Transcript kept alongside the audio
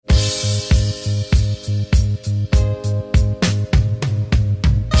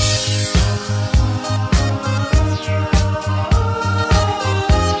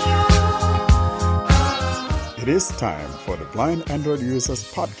is time for the Blind Android Users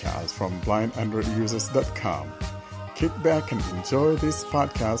podcast from blindandroidusers.com. Kick back and enjoy this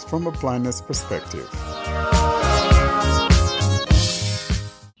podcast from a blindness perspective.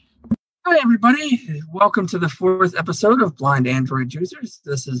 Hi, everybody. Welcome to the fourth episode of Blind Android Users.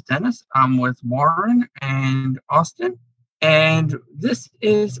 This is Dennis. I'm with Warren and Austin. And this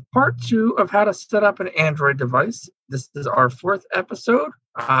is part 2 of how to set up an Android device. This is our fourth episode.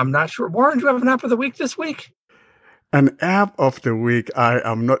 I'm not sure. Warren, do you have an app of the week this week? An app of the week. I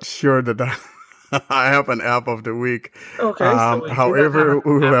am not sure that I have an app of the week. Okay. However,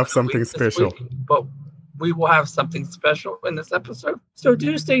 we will have something special. But we will have something special in this episode. So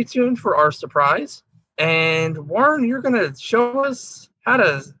do stay tuned for our surprise. And Warren, you're going to show us how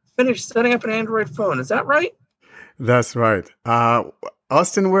to finish setting up an Android phone. Is that right? That's right.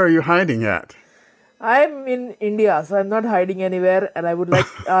 Austin, where are you hiding at? I'm in India, so I'm not hiding anywhere. And I would like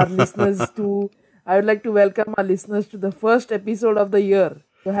I would like to welcome our listeners to the first episode of the year.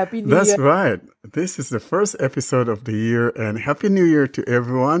 So Happy New Year. That's right. This is the first episode of the year, and Happy New Year to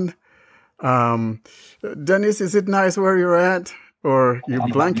everyone. Dennis, is it nice where you're at? Or you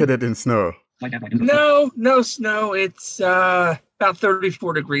blanketed in snow? No snow. It's about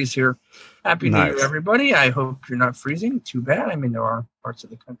 34 degrees here. Happy New Year, everybody. I hope you're not freezing. Too bad. I mean, there are parts of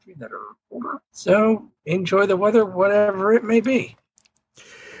the country that are colder. So enjoy the weather, whatever it may be.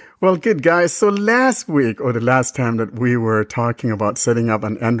 Well, good, guys. So last week, or the last time that we were talking about setting up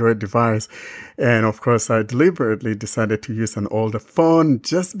an Android device, and of course, I deliberately decided to use an older phone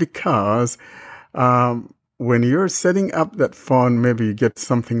just because when you're setting up that phone, maybe you get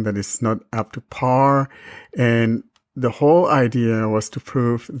something that is not up to par. And the whole idea was to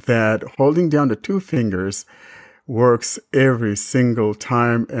prove that holding down the two fingers works every single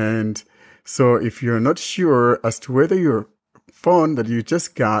time. And so if you're not sure as to whether your phone that you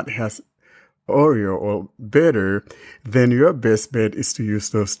just got has Oreo or better, then your best bet is to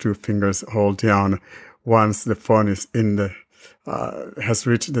use those two fingers hold down once the phone is in the has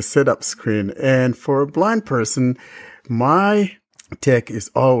reached the setup screen. And for a blind person, my tech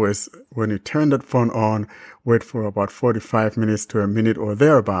is always, when you turn that phone on, wait for about 45 minutes to a minute or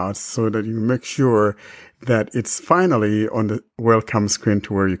thereabouts so that you make sure that it's finally on the welcome screen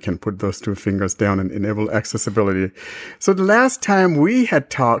to where you can put those two fingers down and enable accessibility. So the last time we had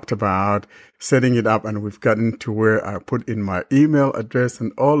talked about setting it up, and we've gotten to where I put in my email address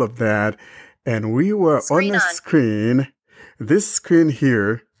and all of that, and we were on the screen, this screen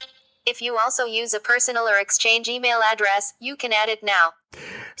here. If you also use a personal or exchange email address, you can add it now.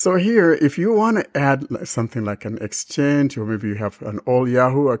 So here, if you want to add something like an exchange, or maybe you have an old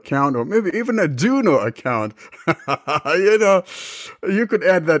Yahoo account, or maybe even a Juno account, you could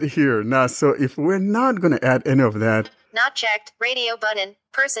add that here. Now, so if we're not going to add any of that, not checked, radio button,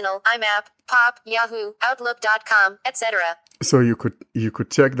 personal, IMAP, pop, Yahoo, Outlook.com, etc. So you could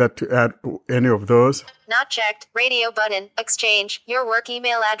check that to add any of those. Not checked, radio button, exchange, your work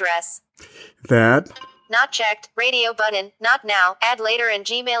email address. That. Not checked, radio button, not now, add later in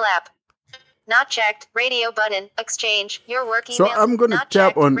Gmail app. Not checked, radio button, exchange, your work email. So I'm going to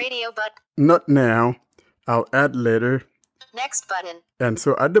tap on radio button. Not now, I'll add later. Next button. And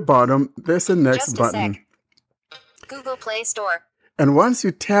so at the bottom, there's a next button. Sec. Google Play Store. And once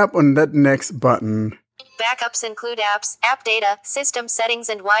you tap on that next button, backups include apps, app data, system settings,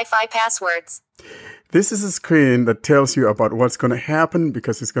 and Wi-Fi passwords. This is a screen that tells you about what's going to happen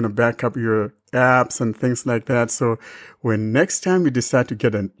because it's going to back up your apps and things like that. So when next time you decide to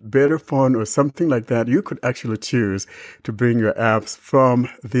get a better phone or something like that, you could actually choose to bring your apps from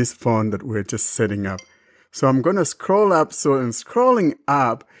this phone that we're just setting up. So I'm going to scroll up. So in scrolling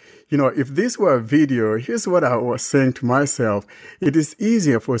up, if this were a video, here's what I was saying to myself. It is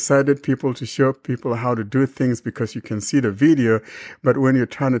easier for sighted people to show people how to do things because you can see the video. But when you're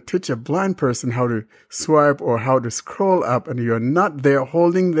trying to teach a blind person how to swipe or how to scroll up and you're not there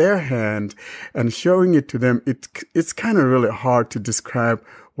holding their hand and showing it to them, it's kind of really hard to describe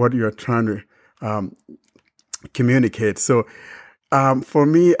what you're trying to communicate. So for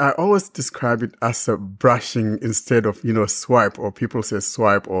me, I always describe it as a brushing instead of, swipe, or people say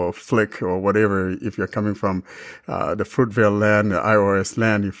swipe or flick or whatever. If you're coming from the Fruitvale land, the iOS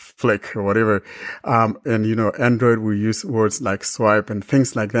land, you flick or whatever. And, Android, we use words like swipe and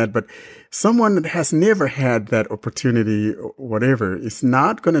things like that. But someone that has never had that opportunity or whatever is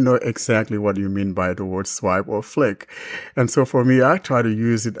not going to know exactly what you mean by the word swipe or flick. And so for me, I try to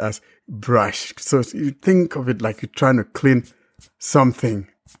use it as brush. So you think of it like you're trying to clean something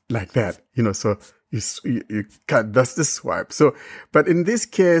like that, so you cut, that's the swipe. So, but in this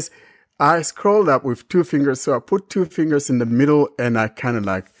case, I scrolled up with two fingers. So I put two fingers in the middle and I kind of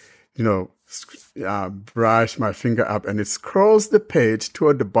like, brush my finger up, and it scrolls the page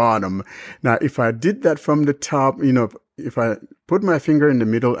toward the bottom. Now, if I did that from the top, if I put my finger in the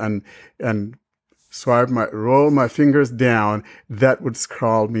middle and roll my fingers down, that would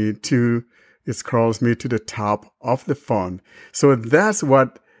scroll me to the top of the phone. So that's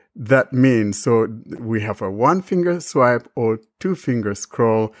what that means. So we have a one finger swipe or two finger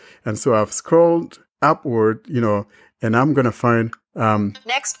scroll. And so I've scrolled upward, and I'm going to find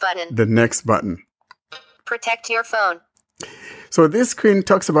next button. The next button. Protect your phone. So this screen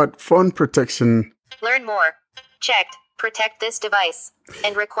talks about phone protection. Learn more. Checked. Protect this device.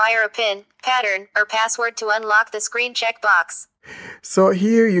 And require a PIN, pattern, or password to unlock the screen checkbox. So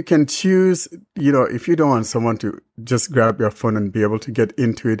here you can choose, if you don't want someone to just grab your phone and be able to get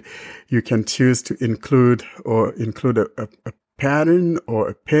into it, you can choose to include a pattern or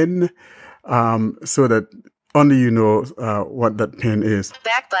a PIN, so that only you know what that PIN is.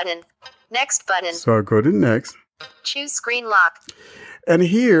 Back button. Next button. So I'll go to next. Choose screen lock. And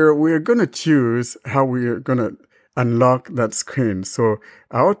here we're going to choose how we're going to unlock that screen. So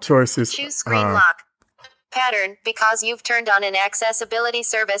our choice is choose screen lock. Pattern. Because you've turned on an accessibility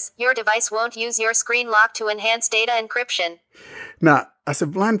service, your device won't use your screen lock to enhance data encryption. Now, as a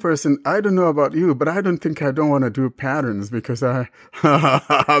blind person, I don't know about you, but I don't want to do patterns because I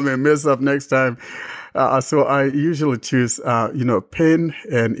may mess up next time. So I usually choose, PIN.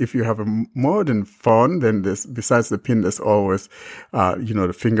 And if you have a modern phone, then besides the PIN, there's always,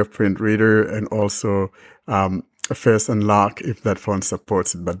 the fingerprint reader and also, a face unlock if that phone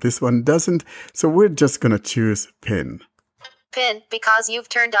supports it. But this one doesn't. So we're just going to choose PIN. PIN. Because you've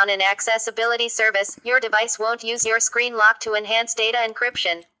turned on an accessibility service, your device won't use your screen lock to enhance data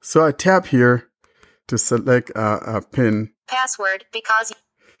encryption. So I tap here to select a PIN. Password. Because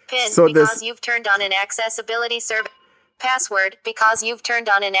you've turned on an accessibility service. Password. Because you've turned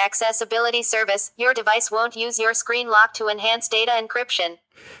on an accessibility service, your device won't use your screen lock to enhance data encryption.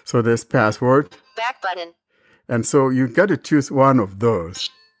 So there's password. Back button. And so you got to choose one of those.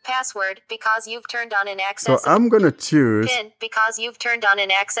 Password. Because you've turned on an accessibility. So I'm going to choose PIN. Because you've turned on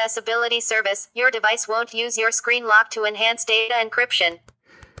an accessibility service, your device won't use your screen lock to enhance data encryption.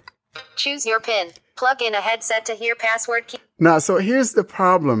 Choose your PIN. Plug in a headset to hear password key. Now, so here's the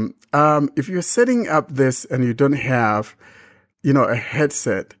problem. If you're setting up this and you don't have, a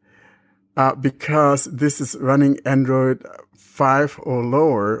headset, because this is running Android 5 or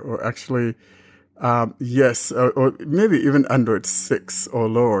lower, or actually, yes, or maybe even Android 6 or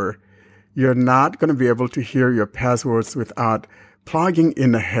lower, you're not going to be able to hear your passwords without plugging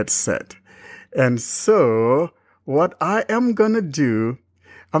in a headset. And so what I am going to do,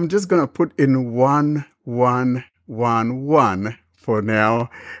 I'm just going to put in 1111 for now.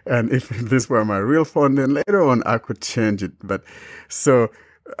 And if this were my real phone, then later on I could change it. But so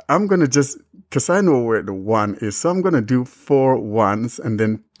I'm going to because I know where the 1 is. So I'm going to do 4 ones and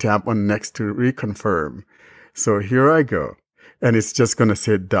then tap on next to reconfirm. So here I go. And it's just going to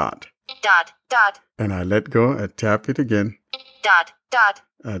say dot. Dot, dot. And I let go. I tap it again. Dot, dot.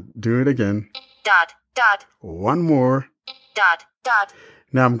 I do it again. Dot, dot. One more. Dot, dot.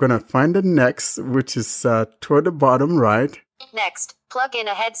 Now I'm going to find the next, which is toward the bottom right. Next, plug in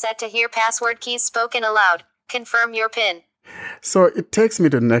a headset to hear password keys spoken aloud. Confirm your PIN. So it takes me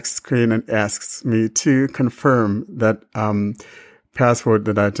to the next screen and asks me to confirm that password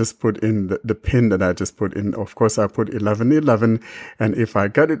that I just put in, the PIN that I just put in. Of course, I put 1111. And if I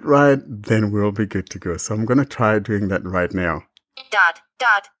got it right, then we'll be good to go. So I'm going to try doing that right now. Dot,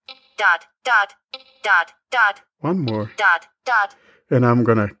 dot, dot, dot, dot, dot. One more. Dot, dot. And I'm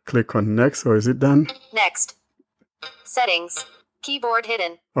going to click on next, or is it done? Next. Settings. Keyboard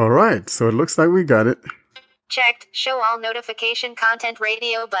hidden. All right. So it looks like we got it. Checked. Show all notification content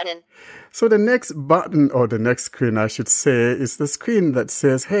radio button. So the next button, or the next screen, I should say, is the screen that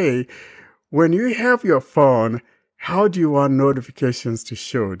says, hey, when you have your phone, how do you want notifications to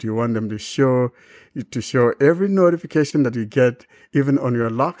show? Do you want them to show every notification that you get, even on your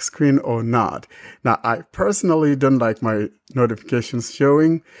lock screen, or not? Now, I personally don't like my notifications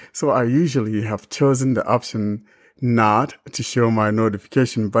showing, so I usually have chosen the option not to show my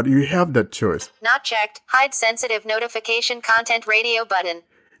notification, but you have that choice. Not checked. Hide sensitive notification content radio button.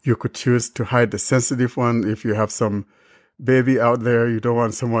 You could choose to hide the sensitive one if you have some baby out there you don't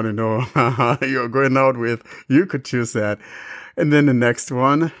want someone to know you're going out with. You could choose that. And then the next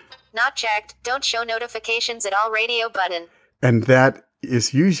one. Not checked. Don't show notifications at all radio button. And that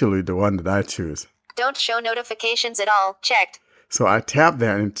is usually the one that I choose. Don't show notifications at all. Checked. So I tap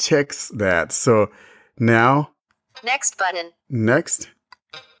that and it checks that. So now. Next button. Next.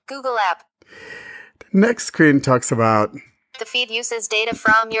 Google app. The next screen talks about. the feed uses data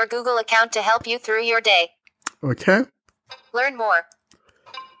from your Google account to help you through your day. Okay. Learn more.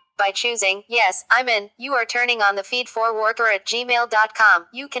 By choosing, yes, I'm in, you are turning on the feed for worker@gmail.com.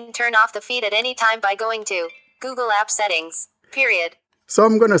 You can turn off the feed at any time by going to Google App Settings, period. So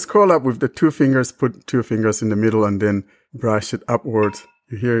I'm going to scroll up with the 2 fingers, put 2 fingers in the middle, and then brush it upwards.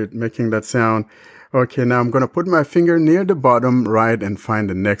 You hear it making that sound. Okay, now I'm going to put my finger near the bottom right and find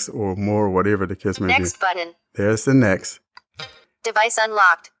the next or more, whatever the case may be. Next button. There's the next. Device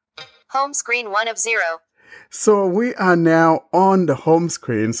unlocked. Home screen 1 of 0. So we are now on the home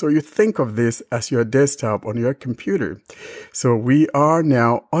screen. So you think of this as your desktop on your computer. So we are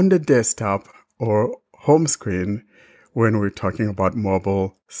now on the desktop or home screen when we're talking about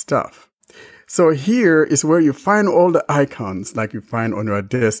mobile stuff. So here is where you find all the icons like you find on your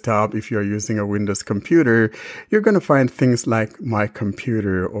desktop. If you're using a Windows computer, you're going to find things like My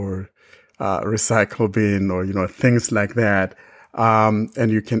Computer or Recycle Bin or, things like that.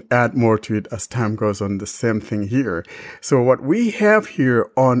 And you can add more to it as time goes on, the same thing here. So what we have here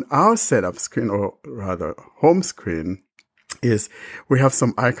on our setup screen, or rather home screen, is we have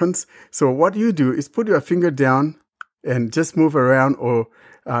some icons. So what you do is put your finger down and just move around, or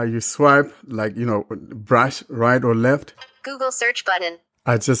you swipe like, brush right or left. Google search button.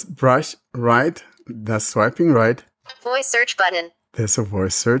 I just brush right. That's swiping right. Voice search button. There's a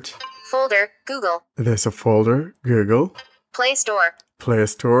voice search. Folder, Google. There's a folder, Google. Play Store. Play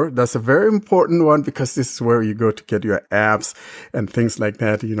Store. That's a very important one because this is where you go to get your apps and things like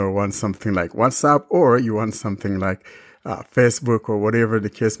that. Want something like WhatsApp, or you want something like Facebook or whatever the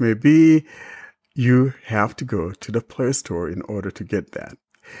case may be. You have to go to the Play Store in order to get that.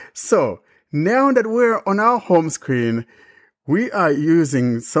 So now that we're on our home screen, we are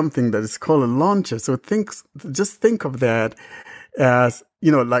using something that is called a launcher. So just think of that as,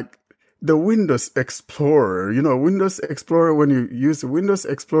 like the Windows Explorer. Windows Explorer, when you use the Windows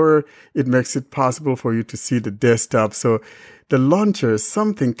Explorer, it makes it possible for you to see the desktop. So the launcher is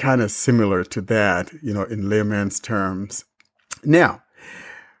something kind of similar to that, in layman's terms. Now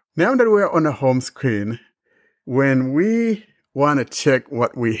that we're on the home screen, when we want to check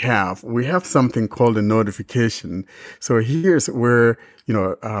what we have something called a notification. So here's where,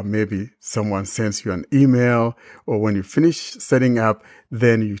 maybe someone sends you an email, or when you finish setting up,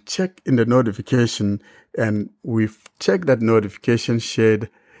 then you check in the notification, and we check that notification shade.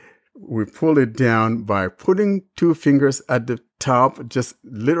 We pull it down by putting 2 fingers at the top, just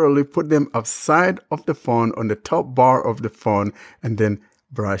literally put them outside of the phone on the top bar of the phone, and then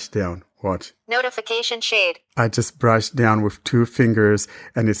brush down. Watch. Notification shade. I just brushed down with 2 fingers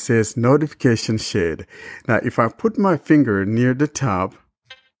and it says notification shade. Now, if I put my finger near the top.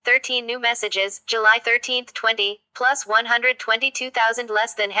 13 new messages, July 13th, 20, plus 122,000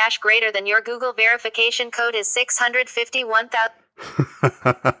 less than # greater than your Google verification code is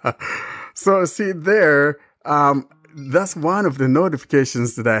 651,000. So see there, that's one of the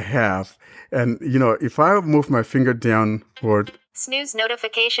notifications that I have. And, if I move my finger downward. Snooze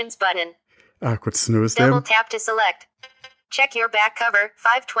notifications button. I could snooze them. Double tap to select. Check your back cover,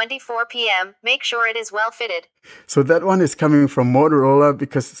 5:24 p.m. Make sure it is well fitted. So that one is coming from Motorola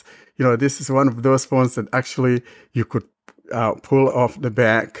because, this is one of those phones that actually you could pull off the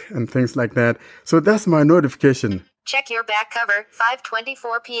back and things like that. So that's my notification. Check your back cover,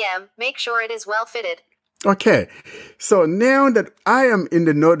 5:24 p.m. Make sure it is well fitted. Okay. So now that I am in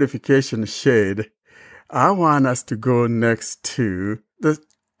the notification shade, I want us to go next to the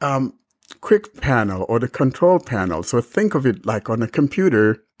quick panel or the control panel. So think of it like on a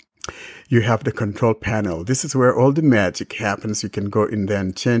computer, you have the control panel. This is where all the magic happens. You can go in there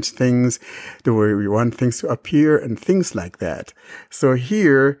and change things the way we want things to appear and things like that. So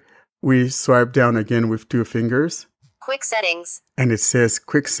here we swipe down again with 2 fingers. Quick settings. And it says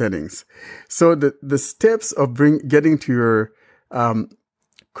quick settings. So the steps of getting to your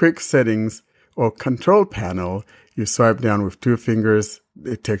quick settings or control panel, you swipe down with 2 fingers,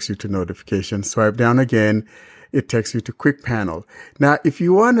 it takes you to notification. Swipe down again, it takes you to quick panel. Now, if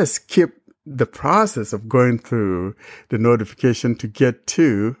you want to skip the process of going through the notification to get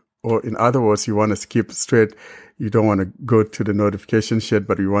to, or in other words, you want to skip straight, you don't want to go to the notification shade,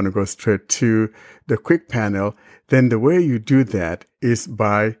 but you want to go straight to the quick panel, then the way you do that is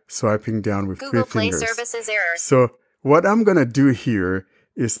by swiping down with Google 3 fingers. Play services error. So what I'm going to do here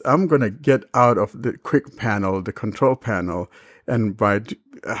is I'm going to get out of the quick panel, the control panel, and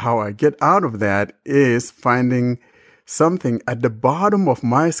how I get out of that is finding something at the bottom of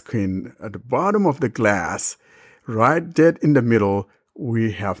my screen, at the bottom of the glass, right dead in the middle.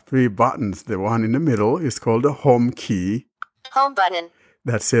 We have 3 buttons. The one in the middle is called the home key. Home button.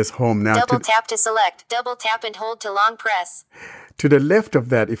 that says home. Now double tap to select. Double tap and hold to long press. To the left of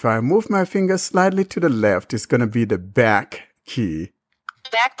that, if I move my finger slightly to the left, it's going to be the back key.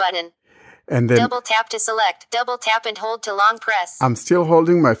 Back button. And then double tap to select. Double tap and hold to long press. I'm still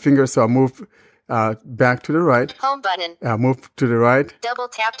holding my finger, so I'll move back to the right. Home button. I'll move to the right. Double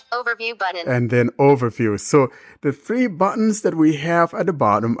tapped overview button. And then overview. So the 3 buttons that we have at the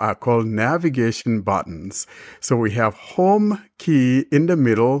bottom are called navigation buttons. So we have home key in the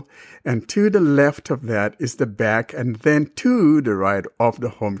middle, and to the left of that is the back, and then to the right of the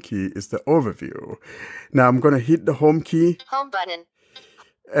home key is the overview. Now I'm going to hit the home key. Home button.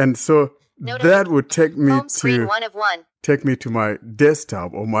 And so that would take me home screen 1 of 1. Take me to my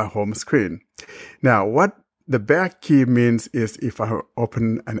desktop or my home screen. Now, what the back key means is if I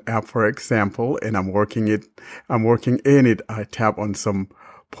open an app, for example, and I'm working in it, I tap on some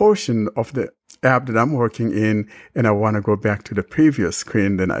portion of the app that I'm working in, and I want to go back to the previous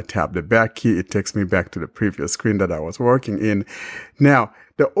screen, then I tap the back key. It takes me back to the previous screen that I was working in. Now,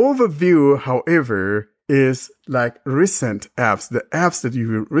 the overview, however, is like recent apps, the apps that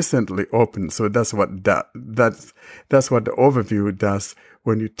you recently opened. So that's what that's what the overview does.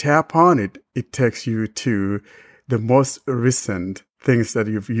 When you tap on it, it takes you to the most recent things that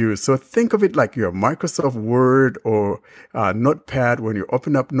you've used. So think of it like your Microsoft Word or Notepad. When you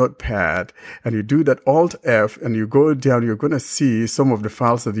open up Notepad and you do that Alt F and you go down, you're going to see some of the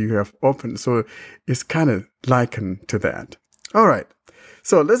files that you have opened. So it's kind of likened to that. All right.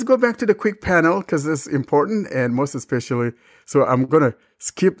 So let's go back to the quick panel because it's important, and most especially, so I'm going to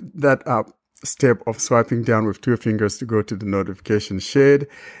skip that step of swiping down with 2 fingers to go to the notification shade.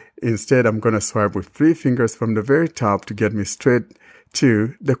 Instead, I'm going to swipe with 3 fingers from the very top to get me straight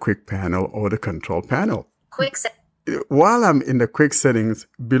to the quick panel or the control panel. While I'm in the quick settings,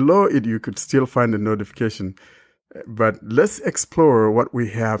 below it, you could still find the notification. But let's explore what we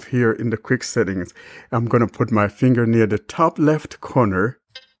have here in the quick settings. I'm going to put my finger near the top left corner.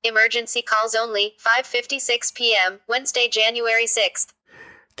 Emergency calls only, 5:56 p.m., Wednesday, January 6th.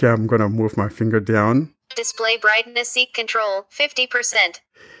 Okay, I'm going to move my finger down. Display brightness seek control, 50%.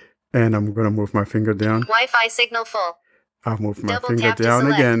 And I'm going to move my finger down. Wi-Fi signal full. I'll move my finger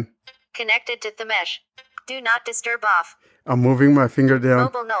down again. Connected to the mesh. Do not disturb off. I'm moving my finger down.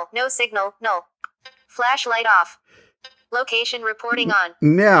 Mobile no. No signal, no. Flashlight off. Location reporting on.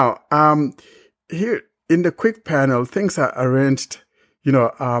 Now, here in the quick panel, things are arranged,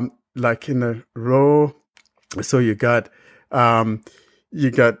 like in a row. So you got,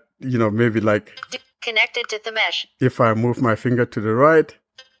 maybe like connected to the mesh. If I move my finger to the right,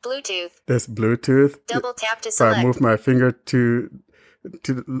 Bluetooth. There's Bluetooth. Double tap to select. If I move my finger to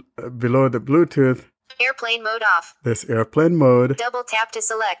below the Bluetooth, airplane mode off. There's airplane mode. Double tap to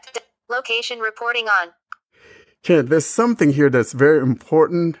select. Location reporting on. Okay, there's something here that's very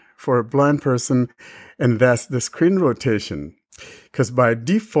important for a blind person, and that's the screen rotation. Because by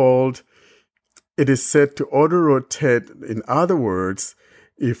default, it is set to auto-rotate. In other words,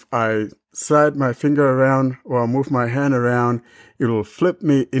 if I slide my finger around or move my hand around, it will flip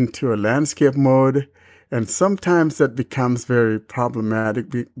me into a landscape mode. And sometimes that becomes very problematic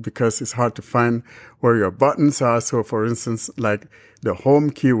because it's hard to find where your buttons are. So for instance, like the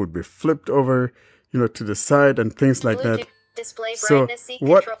home key would be flipped over, to the side and things like that. Display brightness, so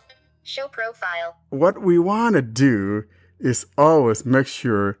control, show profile. What we want to do is always make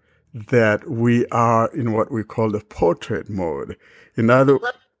sure that we are in what we call the portrait mode. In other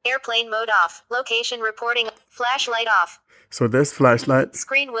words, airplane mode off. Location reporting. Flashlight off. So there's flashlight.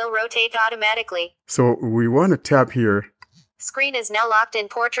 Screen will rotate automatically. So we want to tap here. Screen is now locked in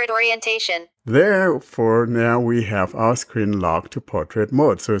portrait orientation. Therefore, now we have our screen locked to portrait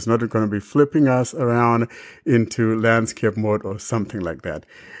mode. So it's not going to be flipping us around into landscape mode or something like that.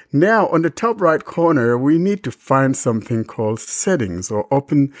 Now, on the top right corner, we need to find something called settings or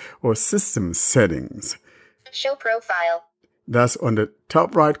open or system settings. Show profile. That's on the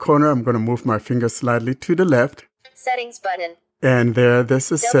top right corner. I'm going to move my finger slightly to the left. Settings button. And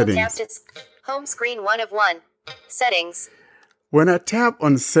there's a settings. Home screen 1 of 1. Settings. When I tap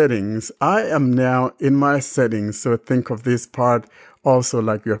on settings, I am now in my settings. So think of this part also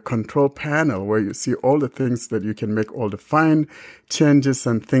like your control panel where you see all the things that you can make all the fine changes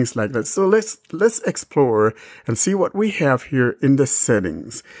and things like that. So let's explore and see what we have here in the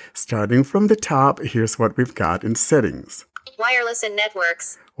settings. Starting from the top, here's what we've got in settings. Wireless and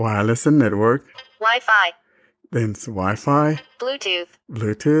networks. Wireless and network. Wi-Fi. Then it's Wi-Fi. Bluetooth.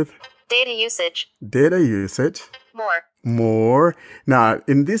 Data usage. More. Now,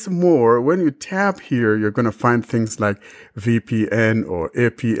 in this more, when you tap here, you're going to find things like VPN or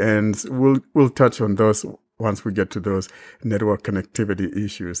APNs. We'll touch on those once we get to those network connectivity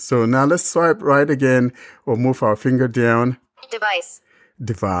issues. So now let's swipe right again or move our finger down. Device.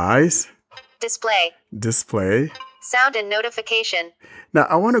 Device. Display. Display. Sound and notification. Now,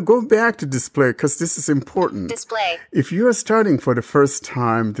 I want to go back to display because this is important. Display. If you are starting for the first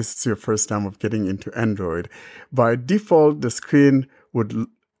time, this is your first time of getting into Android, by default, the screen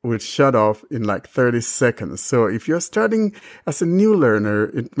would shut off in like 30 seconds. So if you're starting as a new learner,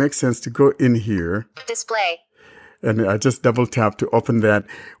 it makes sense to go in here. Display. And I just double tap to open that.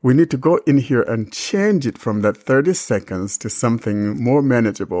 We need to go in here and change it from that 30 seconds to something more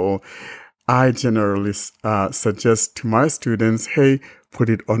manageable. I generally suggest to my students, hey, put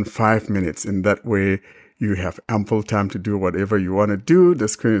it on 5 minutes. In that way, you have ample time to do whatever you want to do. The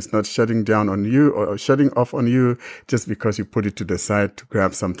screen is not shutting down on you or shutting off on you just because you put it to the side to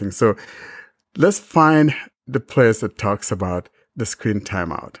grab something. So let's find the place that talks about the screen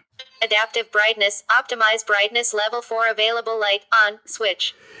timeout. Adaptive brightness. Optimize brightness level for available light. On.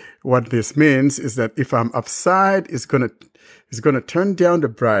 Switch. What this means is that if I'm upside, it's going to turn down the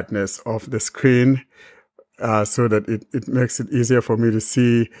brightness of the screen so that it makes it easier for me to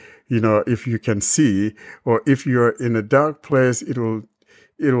see, if you can see. Or if you're in a dark place, it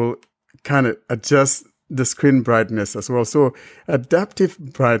will kind of adjust the screen brightness as well. So adaptive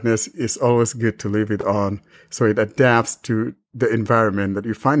brightness is always good to leave it on so it adapts to the environment that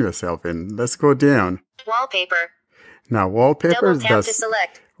you find yourself in. Let's go down. Wallpaper. Now, wallpaper, Double tap to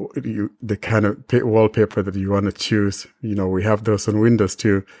select. The kind of wallpaper that you want to choose. We have those on Windows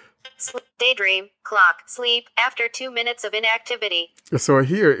too. Daydream, clock, sleep, after 2 minutes of inactivity. So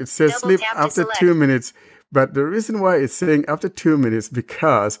here it says Double sleep tap to after select. 2 minutes. But the reason why it's saying after 2 minutes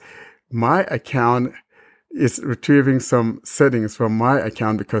because my account is retrieving some settings from my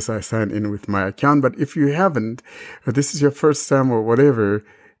account because I signed in with my account. But if you haven't, or this is your first time or whatever,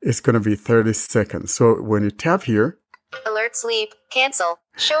 it's going to be 30 seconds. So when you tap here, Alert sleep, cancel.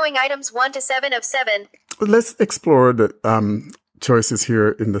 Showing items 1 to 7 of 7. let's explore the choices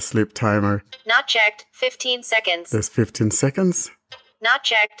here in the sleep timer. Not checked, 15 seconds. There's 15 seconds. Not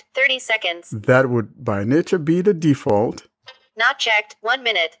checked, 30 seconds. That would by nature be the default. Not checked, 1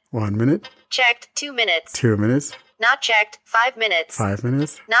 minute. 1 minute, Checked, 2 minutes. 2 minutes, Not checked, 5 minutes. 5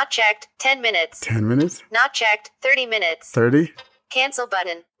 minutes, Not checked, 10 minutes. 10 minutes, Not checked, 30 minutes. 30, Cancel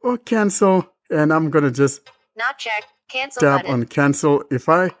button. or cancel. And I'm going to just Not checked, cancel tap button. on cancel. If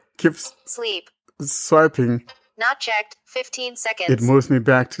I keep Sleep. swiping, Not checked, 15 seconds. it moves me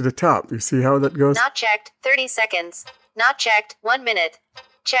back to the top. You see how that goes? Not checked, 30 seconds. Not checked, 1 minute.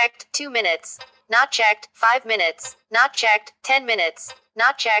 Checked, 2 minutes. Not checked, 5 minutes. Not checked, 10 minutes.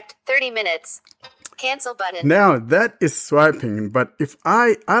 Not checked, 30 minutes. Cancel button. Now that is swiping, but if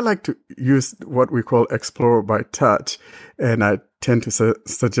I like to use what we call Explore by touch, and I tend to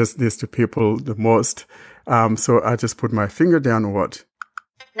suggest this to people the most. So I just put my finger down. What?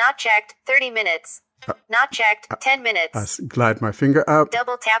 Not checked, 30 minutes. Not checked, 10 minutes. I glide my finger up.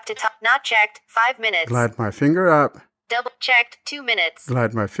 Double tap to top. Not checked, 5 minutes. Glide my finger up. Double checked, 2 minutes.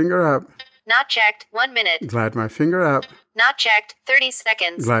 Glide my finger up. Not checked, 1 minute. Glide my finger up. Not checked, 30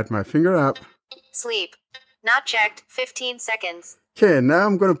 seconds. Glide my finger up. Sleep. Not checked, 15 seconds. Okay, now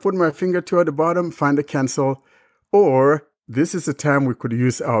I'm going to put my finger toward the bottom, find a cancel, or this is the time we could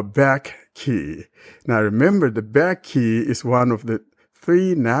use our back key. Now remember, the back key is one of the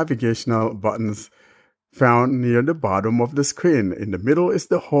 3 navigational buttons found near the bottom of the screen. In the middle is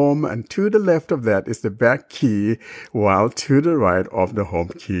the home, and to the left of that is the back key, while to the right of the home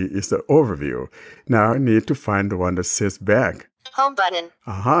key is the overview. Now I need to find the one that says back. Home button.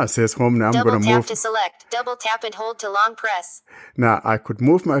 Aha, it says home. Now I'm Double going to tap move. to select. Double tap and hold to long press. Now I could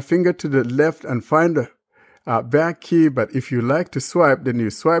move my finger to the left and find the back key, but if you like to swipe, then you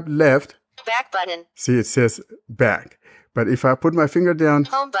swipe left. Back button. See, it says back. But if I put my finger down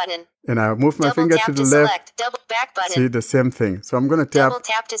Home button. and I move my Double finger tap to the to left, select. Double back button. see the same thing. So I'm going to tap, Double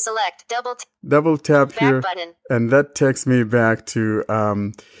tap to select. double tap Back here, button. and that takes me back to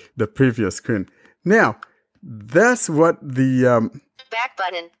the previous screen. Now, that's what the, Back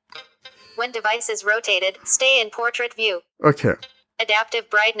button. When device is rotated, stay in portrait view. okay, Adaptive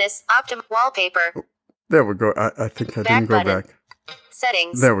brightness. Wallpaper. there we go. I think I Back didn't go button. back.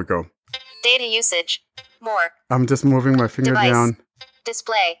 Settings. There we go. Data usage. More. I'm just moving my finger Device. down.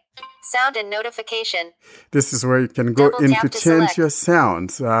 Display. Sound and notification. This is where you can go Double in tap to to change select. your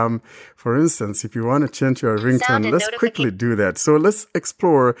sounds. For instance, if you want to change your Sound ringtone, and let's quickly do that. So let's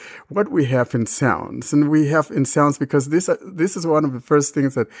explore what we have in sounds. And we have in sounds because this is one of the first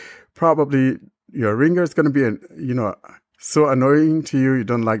things that probably your ringer is going to be, so annoying to you, you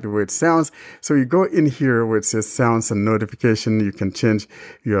don't like the way it sounds. So you go in here where it says sounds and notification. You can change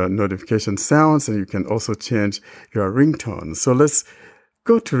your notification sounds, and you can also change your ringtones. So let's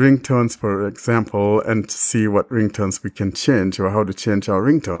go to ringtones, for example, and see what ringtones we can change or how to change our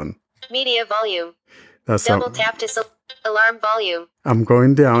ringtone. Media volume. That's Double tap to alarm volume. I'm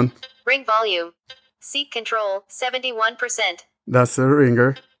going down. Ring volume. Seat control, 71%. That's a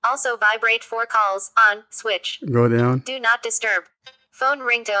ringer. Also vibrate for calls, on, switch. Go down. Do not disturb. Phone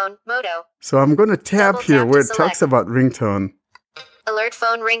ringtone, Moto. So I'm going to tap Double here tap where to it talks select. about ringtone. Alert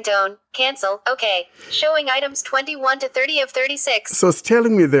phone ringtone, cancel, okay. Showing items 21 to 30 of 36. So it's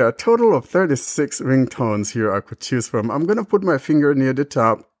telling me there are a total of 36 ringtones here I could choose from. I'm going to put my finger near the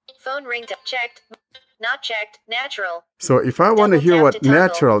top. Phone ringtone, checked. Not checked, natural. So if I want to Double hear tap what to toggle.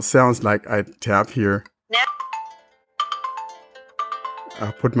 natural sounds like, I tap here.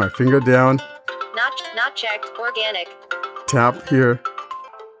 I'll put my finger down, Not checked, organic. tap here.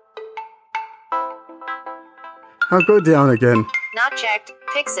 I'll go down again. Not checked,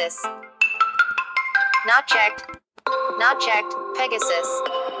 Pixis. Not checked. Not checked, Pegasus.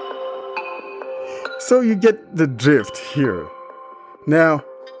 So you get the drift here. Now,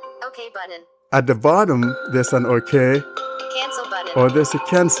 OK button. at the bottom, there's an OK Cancel button. or there's a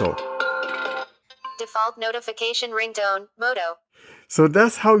cancel. Default notification ringtone, Moto. So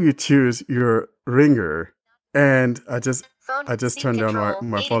that's how you choose your ringer. And I just Phone seat turned down control,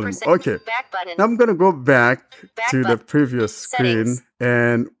 my volume. 80%. Okay. Back button. Now I'm going to go back to the button. previous screen, Settings.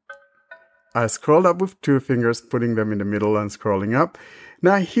 and I scrolled up with two fingers, putting them in the middle and scrolling up.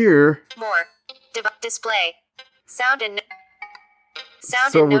 Now here, More. Display. Sound and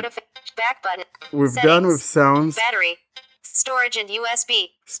So we- notification. Back button. we've Settings. done with sounds, Battery. Storage and USB.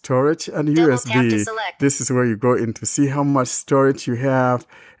 storage, and Double tap to USB. select. This is where you go in to see how much storage you have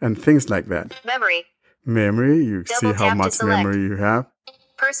and things like that. Memory. Memory, you see Double how tap to much select. memory you have.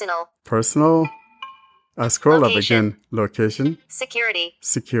 Personal. Personal, I scroll up Location. again, location, Security.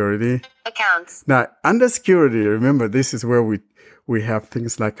 security. Accounts. Now, under security, remember, this is where we have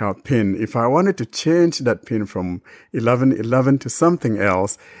things like our PIN. If I wanted to change that PIN from 1111 to something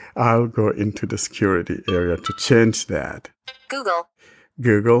else, I'll go into the security area to change that. Google.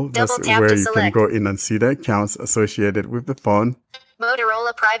 Google, that's Double tap where to you can select. go in and see the accounts associated with the phone.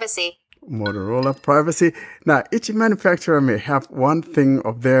 Motorola privacy. Motorola privacy. Now, each manufacturer may have one thing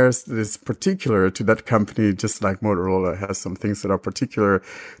of theirs that is particular to that company, just like Motorola has some things that are particular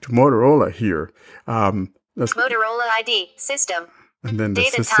to Motorola here. That's Motorola ID. System. And then the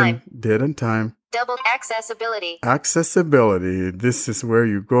Date and system, time. date and time. Double accessibility. Accessibility. This is where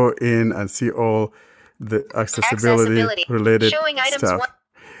you go in and see all the accessibility related Showing items stuff. one.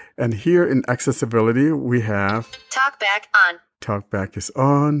 And here in accessibility, we have Talkback on. talkback is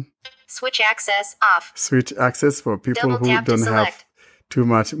on, Switch access off. switch access for people Double who tap to don't have select. too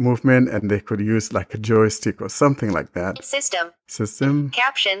much movement and they could use like a joystick or something like that. System. System,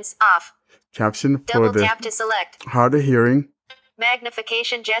 Captions off. caption for Double the tap to select. hard of hearing.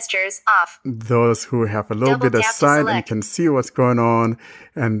 Magnification gestures off. Those who have a little Double bit of tap to sight and select. can see what's going on,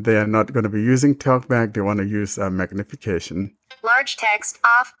 and they are not going to be using talkback, they want to use magnification. Large text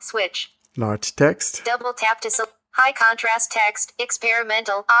off. Switch. Large text. Double tap to select. High contrast text.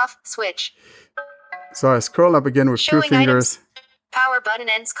 Experimental off. Switch. So I scroll up again with Showing two fingers. Power button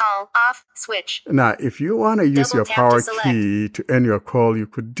ends call off. Switch. Now, if you want to use Double your tap to power select. key to end your call, you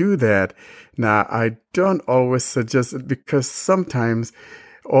could do that. Now, I don't always suggest it because sometimes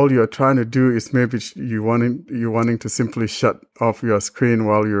all you're trying to do is maybe you wanting to simply shut off your screen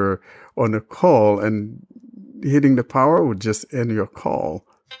while you're on a call, and hitting the power would just end your call.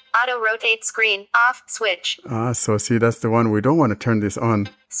 Auto rotate screen off. Switch. So see, that's the one. We don't want to turn this on.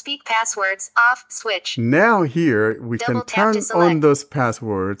 Speak passwords off. Switch. Now here, we Double can tap turn to on select. those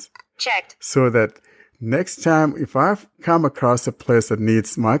passwords Checked. so that next time if I come across a place that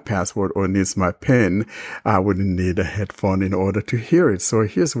needs my password or needs my PIN, I wouldn't need a headphone in order to hear it. So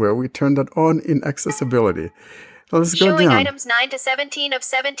here's where we turn that on in accessibility. Now let's go Showing down. items 9 to 17 of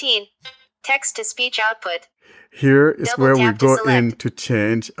 17. Text to speech output. Here is Double where we tap to go select. in to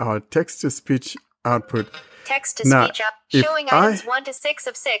change our text-to-speech output. Text to Now, speech out. if Showing I- items 1 to 6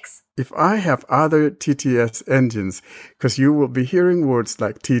 of 6. If I have other TTS engines, because you will be hearing words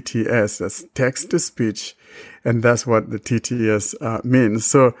like TTS, that's text-to-speech, and that's what the TTS means.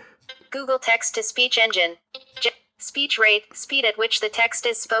 So Google text to speech engine. Speech rate, speed at which the text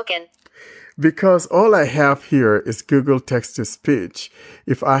is spoken. because all I have here is Google text-to-speech,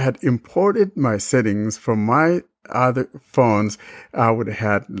 if I had imported my settings from my other phones, I would have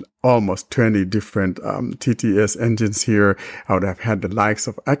had almost 20 different TTS engines here. I would have had the likes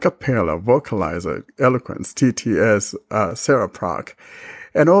of Acapella, Vocalizer, Eloquence, TTS, Seraproc,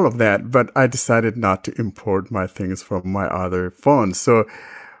 and all of that. But I decided not to import my things from my other phones. So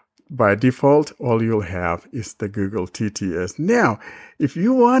by default, all you'll have is the Google TTS. Now, if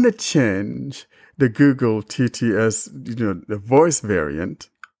you want to change the Google TTS, the voice variant,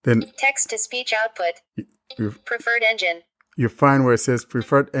 then text-to-speech output, preferred engine. You find where it says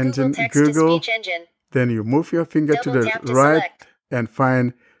preferred engine, Google, engine. Then you move your finger to the right and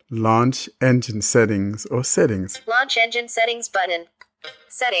find launch engine settings or settings. Launch engine settings button.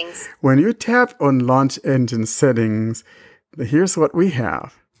 Settings. When you tap on launch engine settings, here's what we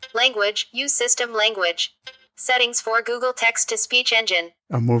have. Language, use system language. Settings for Google text-to-speech engine.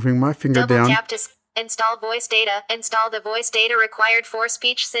 I'm moving my finger down. Double tap to install voice data. Install the voice data required for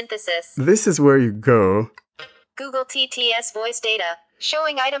speech synthesis. This is where you go. Google TTS voice data.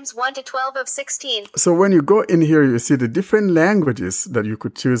 Showing items 1 to 12 of 16. So when you go in here, you see the different languages that you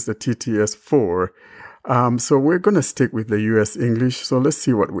could choose the TTS for. So we're going to stick with the US English. So let's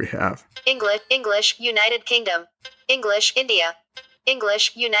see what we have. English, United Kingdom. English, India.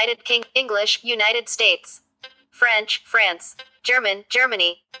 English, English, United States. French, France. German,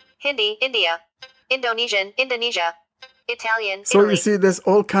 Germany. Hindi, India. Indonesian, Indonesia. Italian, So Italy. you see, there's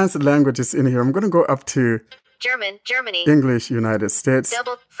all kinds of languages in here. I'm going to go up to German, Germany. English, United States.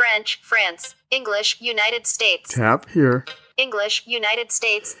 Double French, France. English, United States. Tap here. English, United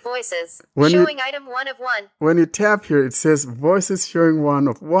States, voices. When showing item 1 of 1. When you tap here, it says voices showing 1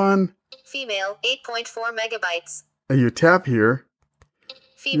 of 1. Female, 8.4 megabytes. And you tap here.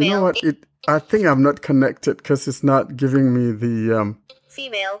 Female, you know what? I think I'm not connected because it's not giving me the...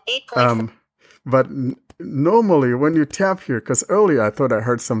 Female, 8.4. But normally when you tap here, because earlier I thought I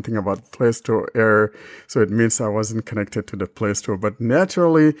heard something about Play Store error, so it means I wasn't connected to the Play Store. But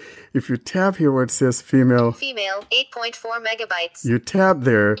naturally, if you tap here where it says female, 8.4 megabytes. You tap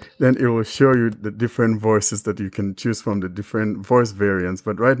there, then it will show you the different voices that you can choose from, the different voice variants.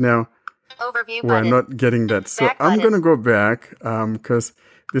 But right now, Overview we're button. not getting that. So Back I'm button. going to go back because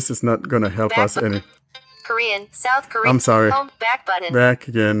this is not going to help Back us button. any. Korean, South Korea. I'm sorry. Home, back button. Back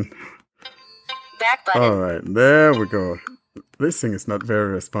again. Back button. All right, there we go. This thing is not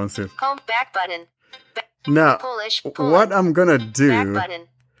very responsive. Home, back button. Now, Polish, what I'm going to Back do button.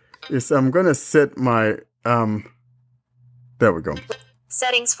 is I'm going to set my, there we go.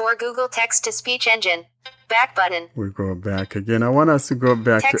 Settings for Google text-to-speech engine. Back button. We go back again. I want us to go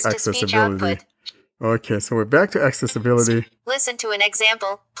back to Text-to-speech accessibility. output. Okay, so we're back to accessibility. Listen to an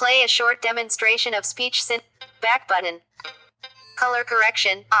example. Play a short demonstration of speech synth. Back button. Color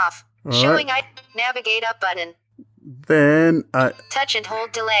correction, off. All Showing right. navigate up button. Then Touch and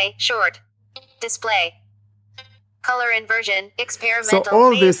hold delay, short. Display. Color inversion, so experimental.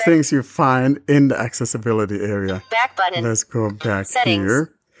 all May these effect- things you find in the accessibility area. Back button. Let's go back Settings.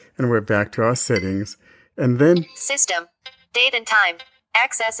 here, and we're back to our settings. And then, System. Date and time.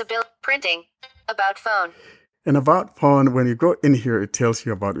 Accessibility. Printing. About phone. in About Phone, when you go in here, it tells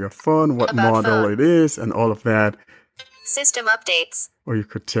you about your phone, what About model phone. it is, and all of that. System updates. Or you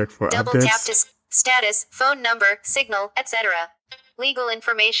could check for Double updates. tap to status, phone number, signal, etc. Legal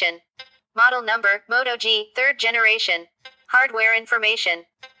information. Model number, Moto G, 3rd generation. Hardware information.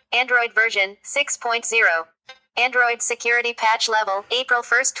 Android version, 6.0. Android security patch level, April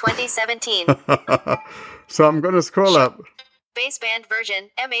 1st, 2017. So I'm going to scroll up. Baseband version,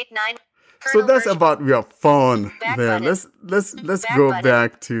 M89. So Kernel that's version. about your phone Back there. button. Let's Back go button.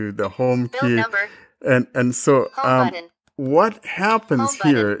 back to the home Build key. number, And so home button. what happens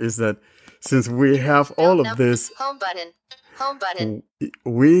Home here is that since we have all Build of number, this, home button. Home button.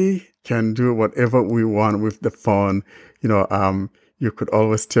 we can do whatever we want with the phone. You could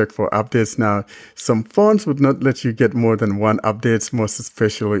always check for updates. Now, some phones would not let you get more than one updates, most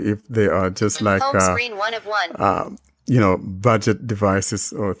especially if they are just like, Home screen 1 of 1. budget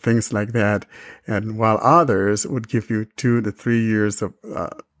devices or things like that. And while others would give you 2 to 3 years of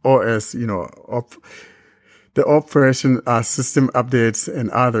OS, the operation system updates, and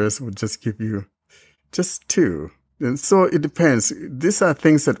others would just give you just 2. And so it depends. These are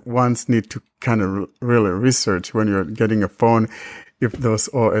things that ones need to kind of really research when you're getting a phone, if those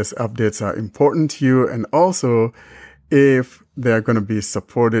OS updates are important to you, and also if they're going to be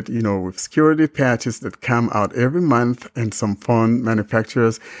supported, with security patches that come out every month, and some phone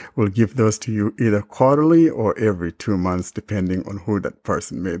manufacturers will give those to you either quarterly or every 2 months, depending on who that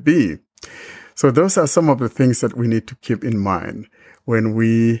person may be. So those are some of the things that we need to keep in mind when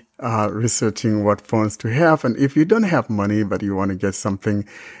we are researching what phones to have. And if you don't have money, but you want to get something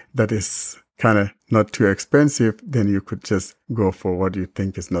that is kind of not too expensive, then you could just go for what you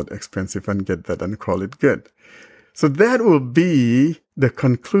think is not expensive and get that and call it good. So that will be the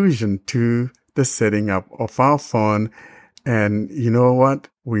conclusion to the setting up of our phone. And you know what?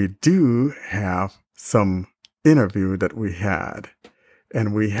 We do have some interview that we had.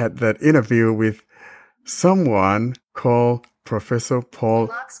 And we had that interview with someone called Professor Paul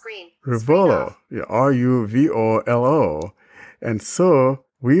Ruvolo, Ruvolo. And so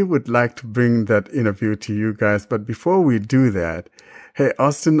we would like to bring that interview to you guys. But before we do that, hey,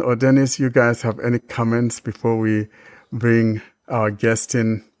 Austin or Dennis, you guys have any comments before we bring our guest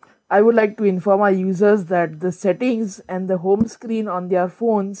in? I would like to inform our users that the settings and the home screen on their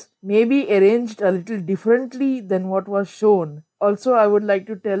phones may be arranged a little differently than what was shown. Also, I would like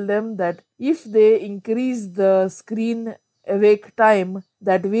to tell them that if they increase the screen awake time,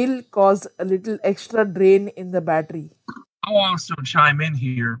 that will cause a little extra drain in the battery. I'll also chime in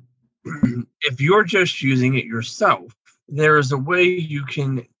here. If you're just using it yourself, there is a way you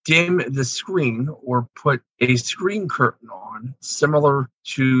can dim the screen or put a screen curtain on, similar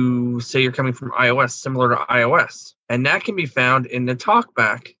to, say you're coming from iOS, similar to iOS. And that can be found in the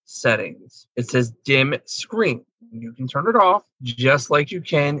TalkBack settings. It says dim screen. You can turn it off just like you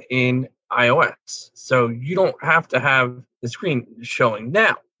can in iOS. So you don't have to have the screen showing.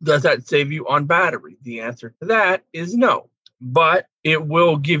 Now, does that save you on battery? The answer to that is no. But it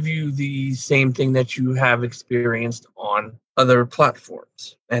will give you the same thing that you have experienced on other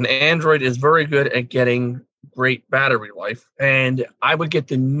platforms. And Android is very good at getting great battery life. And I would get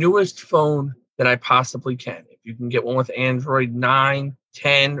the newest phone that I possibly can. If you can get one with Android 9,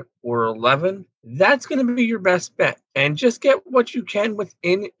 10, or 11, that's going to be your best bet. And just get what you can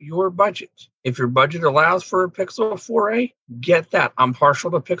within your budget. If your budget allows for a Pixel 4a, get that. I'm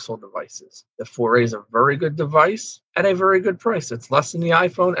partial to Pixel devices. The 4a is a very good device at a very good price. It's less than the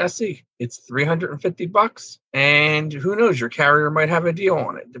iPhone SE. It's $350, and who knows, your carrier might have a deal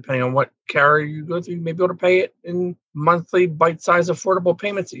on it. Depending on what carrier you go through, you may be able to pay it in monthly bite-sized affordable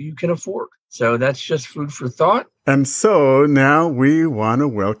payments that you can afford. So that's just food for thought. And so now we want to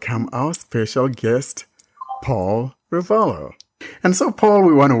welcome our special guest, Paul Ruvolo. And so, Paul,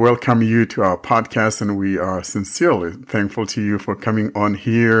 we want to welcome you to our podcast, and we are sincerely thankful to you for coming on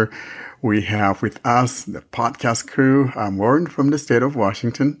here. We have with us the podcast crew. I'm Warren from the state of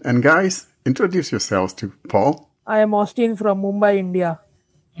Washington. And guys, introduce yourselves to Paul. I am Austin from Mumbai, India.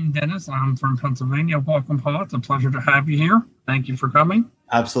 I'm Dennis. I'm from Pennsylvania. Welcome, Paul. It's a pleasure to have you here. Thank you for coming.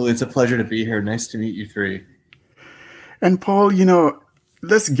 Absolutely. It's a pleasure to be here. Nice to meet you three. And Paul, you know,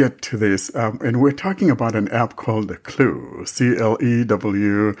 let's get to this. And we're talking about an app called the Clew,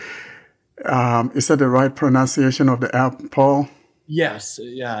 CLEW. Is that the right pronunciation of the app, Paul? Yes.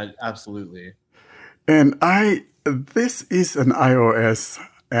 Yeah, absolutely. And this is an iOS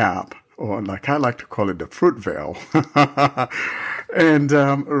app, or like I like to call it the Fruitvale. And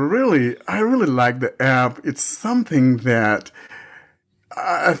really, I really like the app. It's something that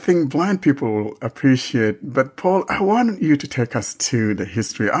I think blind people will appreciate. But Paul, I want you to take us to the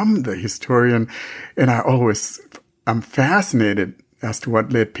history. I'm the historian, and I'm fascinated as to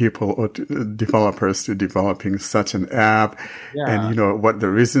what led people or developers to developing such an app, and you know what the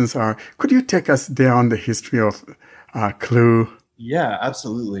reasons are. Could you take us down the history of Clew? Yeah,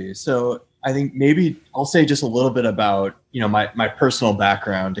 absolutely. So I think maybe I'll say just a little bit about my personal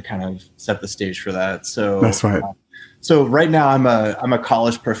background to kind of set the stage for that. So that's right. So right now I'm a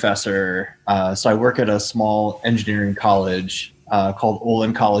college professor. So I work at a small engineering college called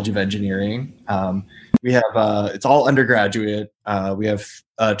Olin College of Engineering. We have it's all undergraduate. We have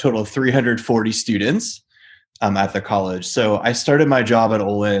a total of 340 students at the college. So I started my job at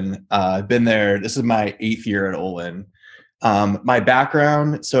Olin. I've been there. This is my 8th year at Olin. My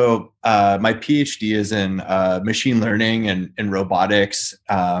background, so my PhD is in machine learning and robotics.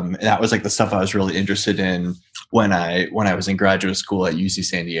 And that was like the stuff I was really interested in when I was in graduate school at UC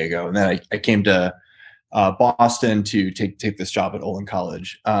San Diego. And then I came to Boston to take this job at Olin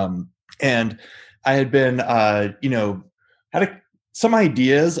College. And I had been, some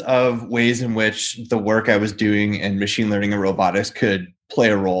ideas of ways in which the work I was doing in machine learning and robotics could play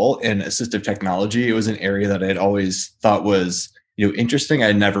a role in assistive technology. It was an area that I'd always thought was, interesting.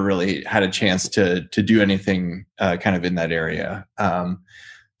 I'd never really had a chance to do anything kind of in that area.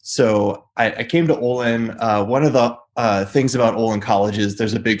 So I came to Olin. One of the things about Olin College is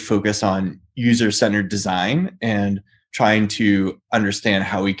there's a big focus on user-centered design and trying to understand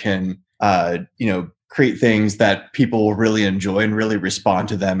how we can, create things that people will really enjoy and really respond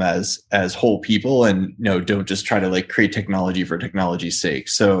to them as whole people, and don't just try to like create technology for technology's sake.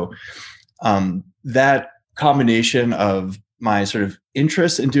 So that combination of my sort of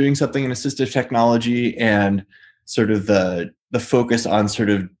interest in doing something in assistive technology and sort of the focus on sort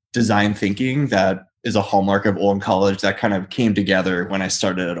of design thinking that is a hallmark of Olin College that kind of came together when I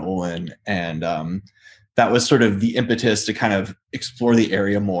started at Olin. And that was sort of the impetus to kind of explore the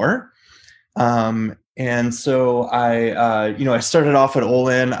area more. And so I started off at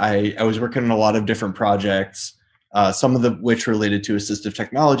Olin. I was working on a lot of different projects, some of which related to assistive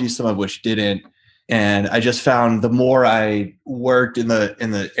technology, some of which didn't. And I just found the more I worked in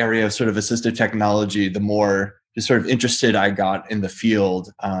the area of sort of assistive technology, the more just sort of interested I got in the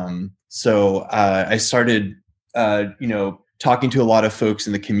field. So I started, talking to a lot of folks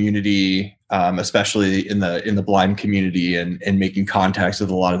in the community, especially in the blind community, and making contacts with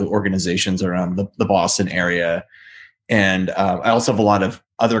a lot of the organizations around the Boston area. And I also have a lot of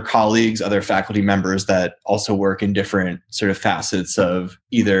other colleagues, other faculty members that also work in different sort of facets of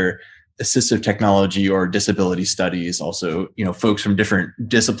either assistive technology or disability studies, also, folks from different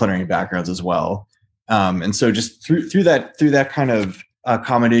disciplinary backgrounds as well. And so just through that kind of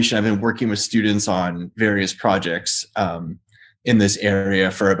accommodation, I've been working with students on various projects in this area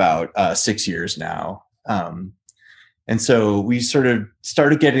for about 6 years now. And so we sort of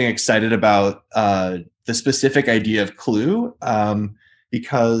started getting excited about the specific idea of CLUE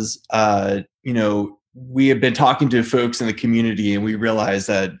because, we have been talking to folks in the community, and we realized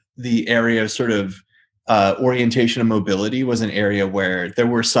that the area of sort of orientation and mobility was an area where there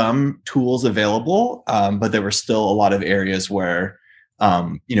were some tools available, but there were still a lot of areas where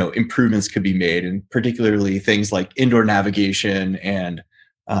improvements could be made, and particularly things like indoor navigation and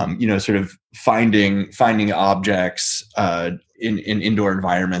sort of finding objects in indoor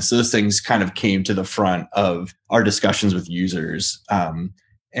environments. So those things kind of came to the front of our discussions with users,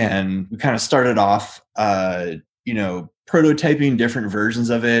 and we kind of started off prototyping different versions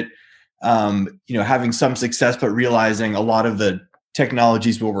of it, having some success, but realizing a lot of the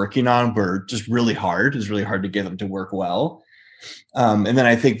technologies we're working on were just really hard. It was really hard to get them to work well. And then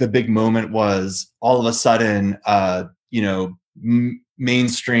I think the big moment was all of a sudden,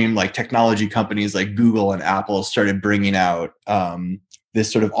 mainstream like technology companies like Google and Apple started bringing out this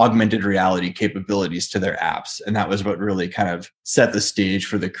sort of augmented reality capabilities to their apps. And that was what really kind of set the stage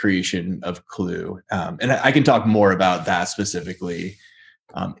for the creation of CLUE. And I can talk more about that specifically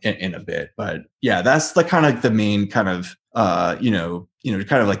in a bit. But yeah, that's the kind of the main kind of,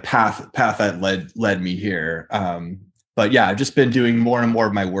 kind of like path that led me here. But yeah, I've just been doing more and more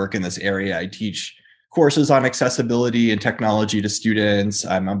of my work in this area. I teach courses on accessibility and technology to students.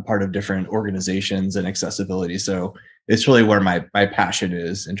 I'm part of different organizations and accessibility. So it's really where my passion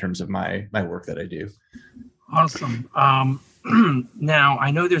is in terms of my work that I do. Awesome. Now,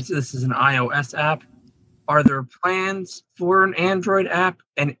 I know this is an iOS app. Are there plans for an Android app?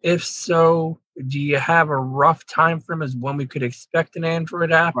 And if so, do you have a rough time frame as when we could expect an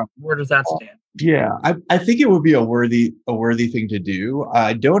Android app? Where does that stand? Yeah, I think it would be a worthy thing to do.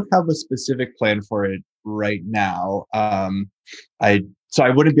 I don't have a specific plan for it right now. So I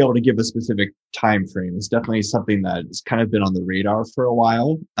wouldn't be able to give a specific time frame. It's definitely something that's kind of been on the radar for a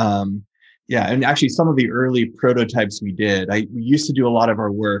while. And actually some of the early prototypes we did, we used to do a lot of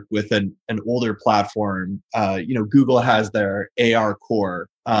our work with an older platform. Google has their AR Core,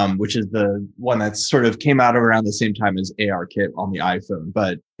 which is the one that sort of came out around the same time as ARKit on the iPhone.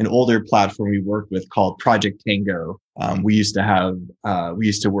 But an older platform we worked with called Project Tango, we used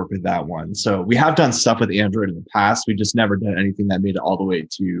to work with that one. So we have done stuff with Android in the past. We just never done anything that made it all the way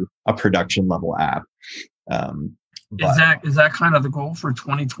to a production level app. Is that kind of the goal for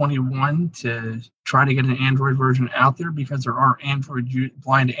 2021 to try to get an Android version out there, because there are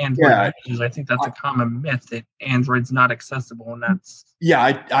blind Android users? I think that's a common myth that Android's not accessible, and that's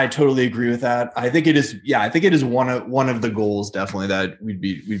I totally agree with that. I think it is. Yeah, I think it is one of the goals definitely that we'd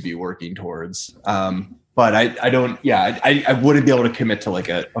be working towards. But I don't. Yeah, I wouldn't be able to commit to like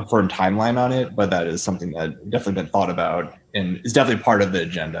a firm timeline on it. But that is something that definitely been thought about and is definitely part of the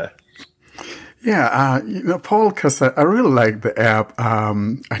agenda. Yeah, Paul, because I really like the app.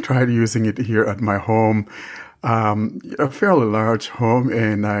 I tried using it here at my home, a fairly large home,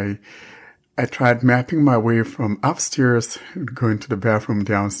 and I tried mapping my way from upstairs, going to the bathroom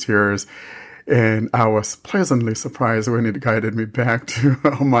downstairs, and I was pleasantly surprised when it guided me back to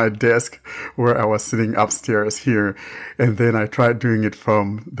my desk where I was sitting upstairs here. And then I tried doing it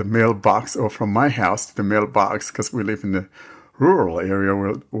from the mailbox, or from my house to the mailbox, because we live in the rural area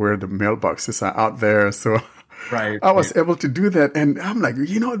where the mailboxes are out there. So I was able to do that. And I'm like,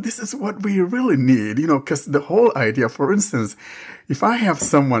 this is what we really need, because the whole idea, for instance, if I have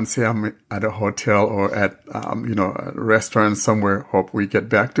someone, say I'm at a hotel or at, a restaurant somewhere, hope we get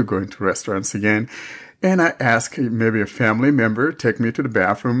back to going to restaurants again. and I ask maybe a family member, take me to the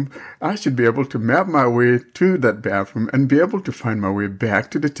bathroom, I should be able to map my way to that bathroom and be able to find my way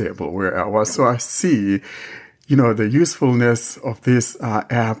back to the table where I was. So I see, the usefulness of this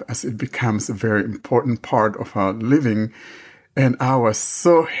app as it becomes a very important part of our living. And I was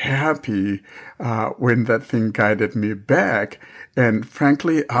so happy when that thing guided me back. And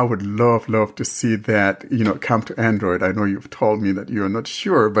frankly, I would love to see that, come to Android. I know you've told me that you're not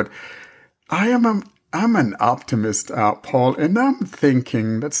sure, but I'm an optimist, Paul, and I'm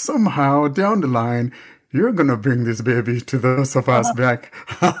thinking that somehow down the line, you're going to bring this baby to those of us back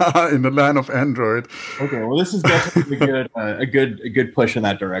in the land of Android. Okay, well, this is definitely a good push in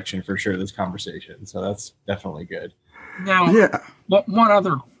that direction for sure, this conversation. So that's definitely good. Now, one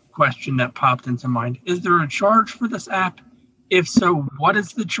other question that popped into mind. Is there a charge for this app? If so, what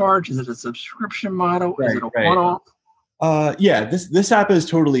is the charge? Is it a subscription model? Is it a one-off? This app is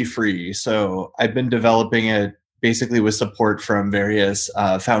totally free. So I've been developing it basically with support from various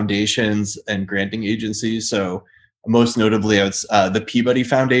foundations and granting agencies. So most notably, it's the Peabody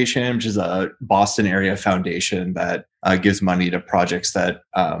Foundation, which is a Boston area foundation that gives money to projects that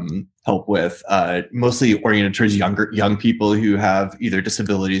help with mostly oriented towards young people who have either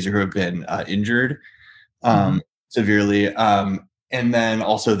disabilities or who have been injured severely. And then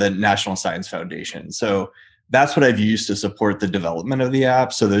also the National Science Foundation. So that's what I've used to support the development of the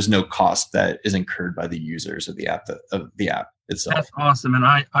app. So there's no cost that is incurred by the users of the app itself. That's awesome. And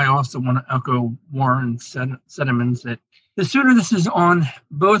I also want to echo Warren's sentiments that the sooner this is on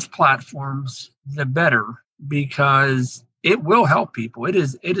both platforms, the better, because it will help people. It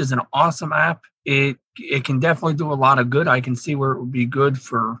is an awesome app. It can definitely do a lot of good. I can see where it would be good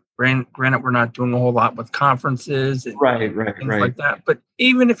for, granted, we're not doing a whole lot with conferences and things like that. But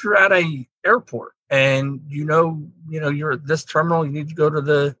even if you're at a airport and you're at this terminal, you need to go to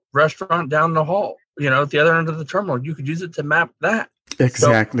the restaurant down the hall, at the other end of the terminal, you could use it to map that.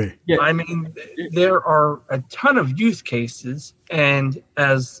 Exactly. So, I mean, there are a ton of use cases. And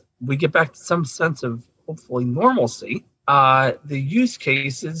as we get back to some sense of hopefully normalcy, the use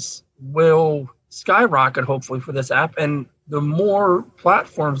cases will skyrocket, hopefully, for this app. And the more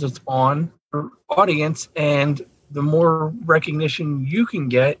platforms it's on for audience and the more recognition you can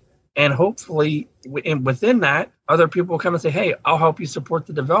get, and hopefully within that, other people will come and say, hey, I'll help you support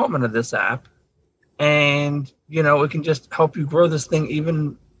the development of this app. And, it can just help you grow this thing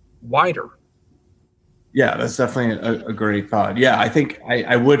even wider. Yeah, that's definitely a great thought. Yeah, I think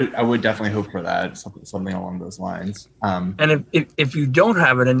I would definitely hope for that, something along those lines. And if you don't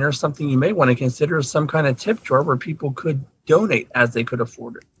have it, and there's something you may want to consider, some kind of tip jar where people could donate as they could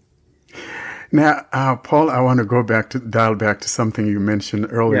afford it. Now, Paul, I want to dial back to something you mentioned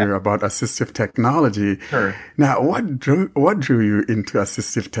earlier about assistive technology. Sure. Now, what drew you into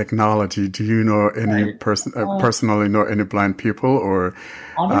assistive technology? Do you know any personally know any blind people, or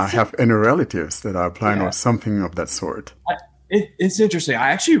have any relatives that are blind or something of that sort? It's interesting.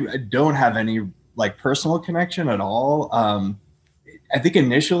 I actually don't have any personal connection at all. I think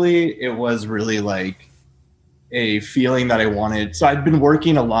initially it was really a feeling that I wanted. So I'd been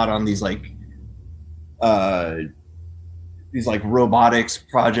working a lot on these robotics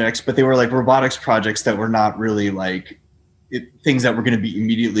projects, but they were robotics projects that were not really things that were going to be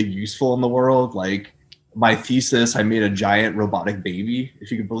immediately useful in the world. Like my thesis, I made a giant robotic baby,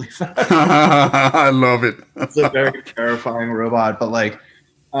 if you can believe that. I love it. It's a very terrifying robot, but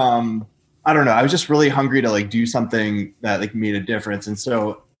I don't know. I was just really hungry to do something that made a difference. And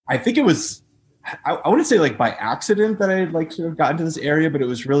so I think it was, I wouldn't say by accident that I sort of got into this area, but it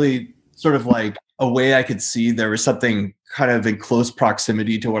was really sort of a way I could see there was something kind of in close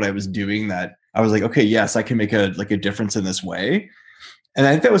proximity to what I was doing that I was okay, yes, I can make a difference in this way. And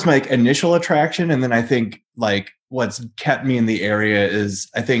I think that was my initial attraction. And then I think what's kept me in the area is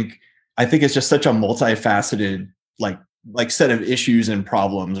I think it's just such a multifaceted set of issues and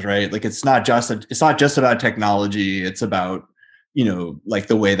problems, right? It's not just about technology. It's about,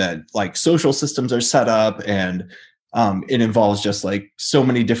 the way that social systems are set up, and it involves just so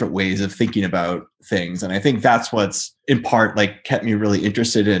many different ways of thinking about things. And I think that's what's in part kept me really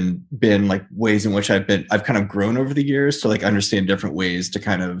interested in been ways in which I've kind of grown over the years to understand different ways to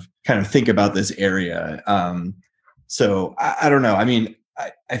kind of think about this area. So I don't know. I mean,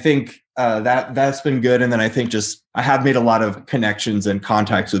 I think that's been good. And then I think I have made a lot of connections and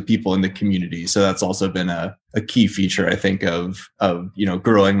contacts with people in the community. So that's also been a key feature, I think, of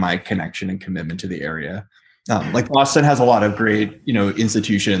growing my connection and commitment to the area. Boston has a lot of great,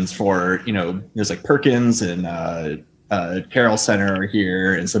 institutions for, there's Perkins and Carroll Center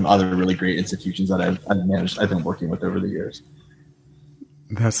here, and some other really great institutions that I've been working with over the years.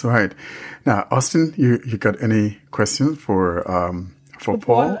 That's right. Now, Austin, you got any questions for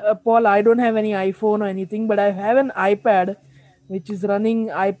Paul? Paul, I don't have any iPhone or anything, but I have an iPad, which is running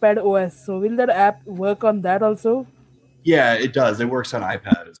iPad OS. So will that app work on that also? Yeah, it does. It works on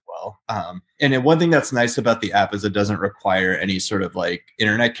iPad as well. And one thing that's nice about the app is it doesn't require any sort of like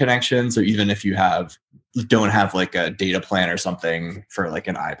internet connection. So even if you don't have like a data plan or something for like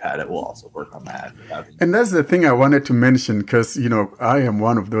an iPad, it will also work on that. And that's the thing I wanted to mention because, I am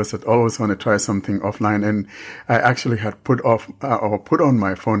one of those that always want to try something offline. And I actually had put on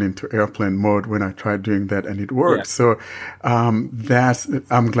my phone into airplane mode when I tried doing that and it worked. Yeah. So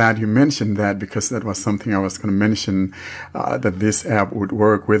I'm glad you mentioned that because that was something I was going to mention, that this app would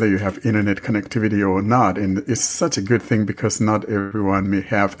work whether you have internet connectivity or not. And it's such a good thing because not everyone may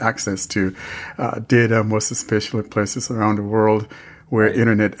have access to data, most especially places around the world where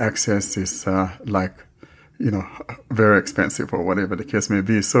internet access is very expensive or whatever the case may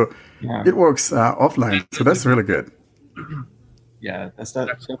be. So it works offline. So that's really good. Yeah, that's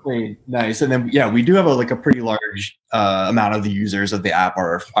definitely nice. And then, we do have a pretty large amount of the users of the app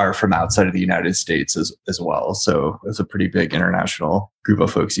are from outside of the United States as well. So it's a pretty big international group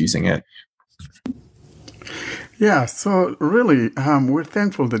of folks using it. Yeah, so really, we're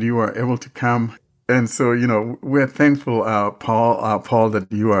thankful that you are able to come. And so, we're thankful, Paul,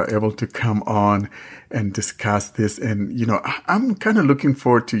 that you are able to come on and discuss this. And, I'm kind of looking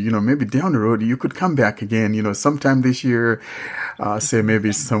forward to, maybe down the road, you could come back again, sometime this year, say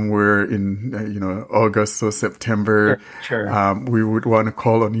maybe somewhere in, August or September. Sure. We would want to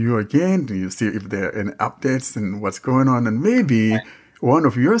call on you again to see if there are any updates and what's going on. And maybe one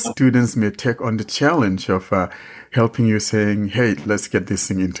of your students may take on the challenge of helping you saying, hey, let's get this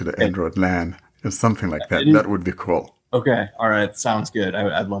thing into the Android land. Or something like that. That would be cool. Okay. All right. Sounds good.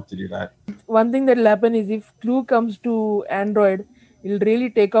 I'd love to do that. One thing that will happen is if Clue comes to Android, it'll really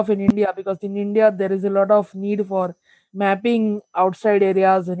take off in India because in India, there is a lot of need for mapping outside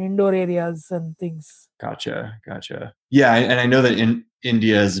areas and indoor areas and things. Gotcha. Yeah. And I know that in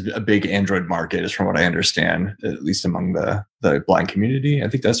India is a big Android market, is from what I understand, at least among the blind community. I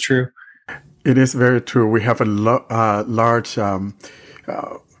think that's true. It is very true. We have a large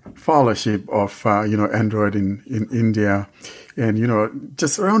followership of Android in India, and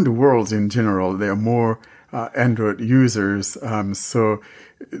just around the world in general, there are more Android users. So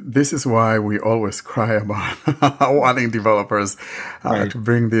this is why we always cry about wanting developers to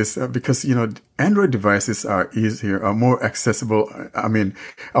bring this because Android devices are easier, are more accessible. I mean,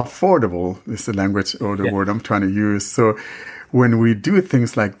 affordable is the language or the word I'm trying to use. So when we do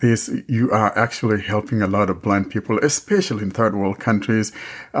things like this, you are actually helping a lot of blind people, especially in third world countries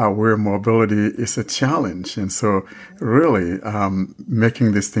where mobility is a challenge. And so really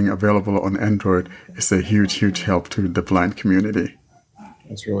making this thing available on Android is a huge, huge help to the blind community.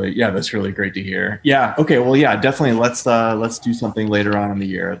 That's really great to hear. Yeah. Okay. Well, definitely. Let's do something later on in the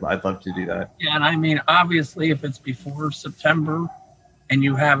year. I'd love to do that. Yeah. And I mean, obviously, if it's before September and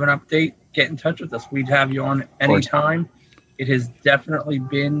you have an update, get in touch with us. We'd have you on anytime. It has definitely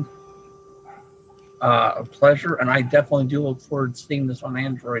been a pleasure, and I definitely do look forward to seeing this on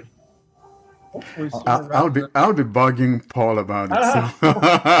Android. I'll be bugging Paul about it. So.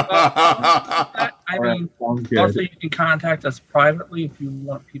 Also you can contact us privately if you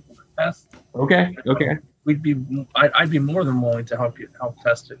want people to test. Okay. I'd be more than willing to help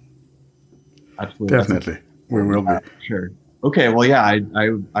test it. Absolutely, definitely, we will be. Sure. Okay. Well, I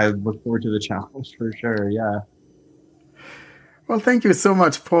look forward to the challenge for sure. Yeah. Well, thank you so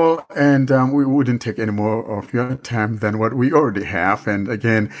much, Paul. And we wouldn't take any more of your time than what we already have. And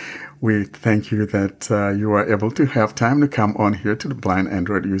again, we thank you that you are able to have time to come on here to the Blind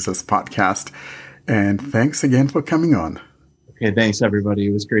Android Users Podcast. And thanks again for coming on. Okay, thanks, everybody.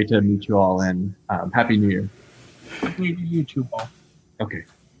 It was great to meet you all, and Happy New Year. Happy New Year to you too, Paul. Okay.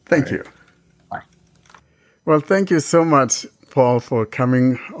 Thank you. Bye. Well, thank you so much, Paul, for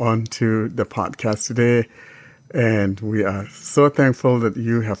coming on to the podcast today. And we are so thankful that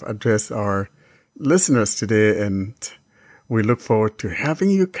you have addressed our listeners today. And we look forward to having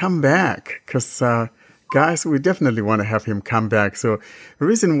you come back because, guys, we definitely want to have him come back. So the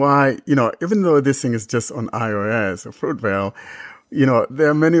reason why, even though this thing is just on iOS or Fruitvale, there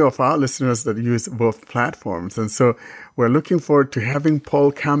are many of our listeners that use both platforms. And so we're looking forward to having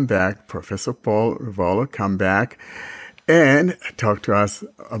Paul come back, Professor Paul Rivolo come back, and talk to us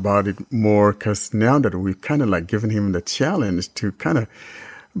about it more, because now that we've kind of like given him the challenge to kind of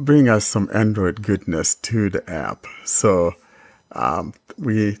bring us some Android goodness to the app. So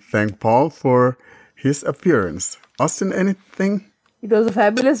we thank Paul for his appearance. Austin, anything? It was a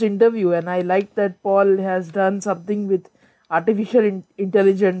fabulous interview, and I like that Paul has done something with artificial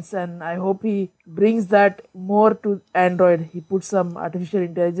intelligence, and I hope he brings that more to Android. He puts some artificial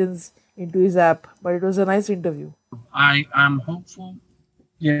intelligence into his app. But it was a nice interview. I'm hopeful.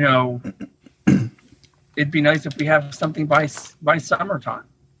 It'd be nice if we have something by summertime.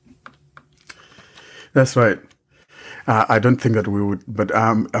 That's right. I don't think that we would, but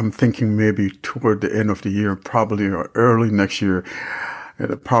I'm thinking maybe toward the end of the year, probably, or early next year.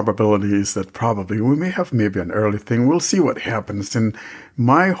 The probability is that probably we may have maybe an early thing. We'll see what happens. And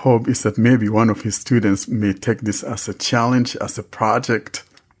my hope is that maybe one of his students may take this as a challenge, as a project,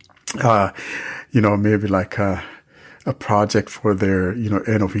 maybe like a project for their,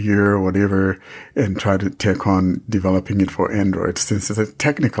 end of year or whatever, and try to take on developing it for Android. Since it's a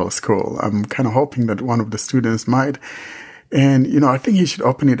technical school, I'm kind of hoping that one of the students might. And, I think he should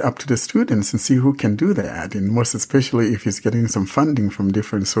open it up to the students and see who can do that. And most especially if he's getting some funding from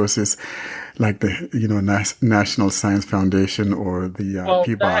different sources like the, National Science Foundation or the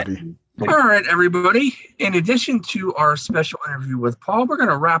Peabody. All right, everybody. In addition to our special interview with Paul, we're going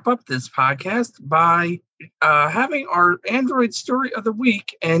to wrap up this podcast by having our Android story of the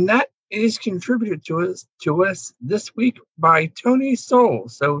week. And that is contributed to us this week by Tony Soul.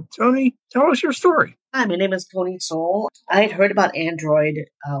 So, Tony, tell us your story. Hi, my name is Tony Soul. I had heard about Android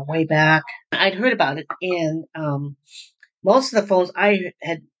way back. I'd heard about it, and most of the phones I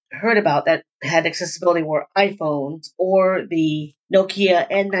had heard about that had accessibility were iPhones or the Nokia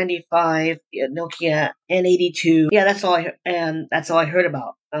N95, Nokia N82. Yeah, that's all I heard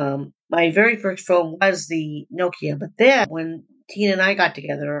about. My very first phone was the Nokia, but then when Tina and I got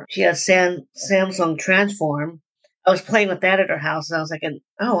together, she had a Samsung Transform. I was playing with that at her house, and I was like,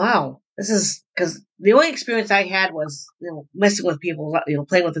 oh wow. This is because the only experience I had was, messing with people,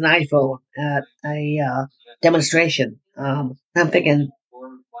 playing with an iPhone at a demonstration. I'm thinking,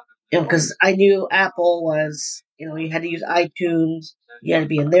 because I knew Apple was, you had to use iTunes, you had to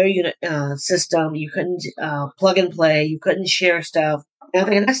be in their unit system, you couldn't plug and play, you couldn't share stuff. And I'm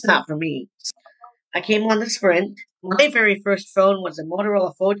thinking, that's not for me. I came on the Sprint. My very first phone was a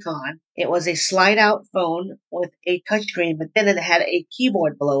Motorola Photon. It was a slide-out phone with a touchscreen, but then it had a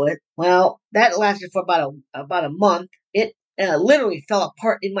keyboard below it. Well, that lasted for about a month. It literally fell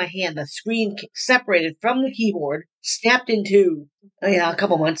apart in my hand. The screen separated from the keyboard, snapped in two. A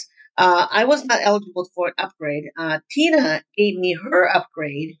couple months. I was not eligible for an upgrade. Tina gave me her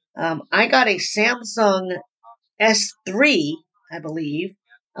upgrade. I got a Samsung S3, I believe.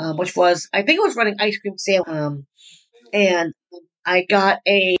 Which was, I think it was running Ice Cream Sandwich, and I got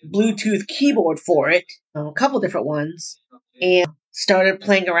a Bluetooth keyboard for it, a couple different ones, and started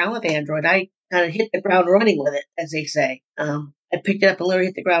playing around with Android. I kind of hit the ground running with it, as they say. I picked it up and literally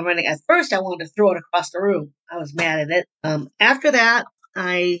hit the ground running. At first, I wanted to throw it across the room. I was mad at it. After that,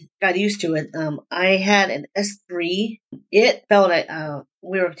 I got used to it. I had an S3. It fell at,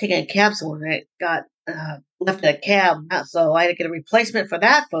 we were taking a capsule, and it got left in a cab, so I had to get a replacement for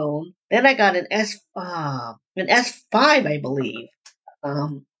that phone. Then I got an S5, I believe.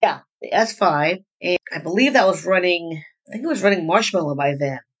 The S5, and I believe that was running. I think it was running Marshmallow by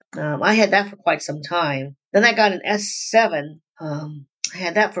then. I had that for quite some time. Then I got an S7. I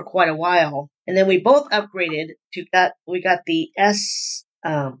had that for quite a while, and then we both upgraded we got the S8s.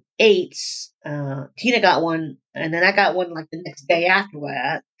 Tina got one, and then I got one like the next day after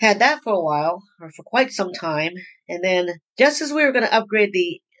that. Had that for a while, or for quite some time, and then just as we were going to upgrade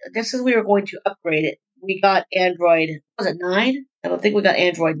it, we got Android. Was it 9? I don't think we got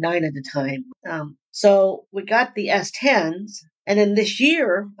Android 9 at the time. So we got the S10s, and then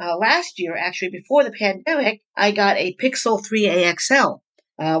last year, actually before the pandemic, I got a Pixel 3a XL,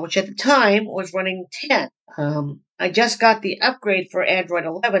 which at the time was running 10. I just got the upgrade for Android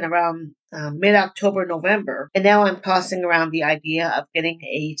 11 around mid-October, November, and now I'm tossing around the idea of getting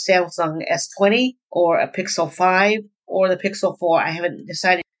a Samsung S20 or a Pixel 5 or the Pixel 4. I haven't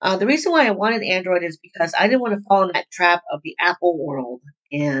decided. The reason why I wanted Android is because I didn't want to fall in that trap of the Apple world,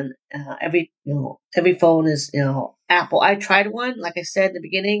 and every phone is Apple. I tried one, like I said in the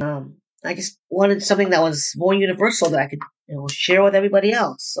beginning. I just wanted something that was more universal that I could share with everybody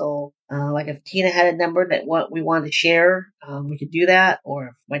else. So, like if Tina had a number that we wanted to share, we could do that. Or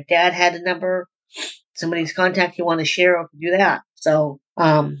if my dad had a number, somebody's contact he wanted to share, I could do that. So,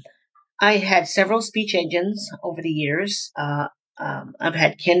 I had several speech engines over the years. I've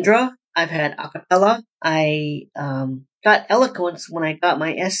had Kendra. I've had Acapella. I got Eloquence when I got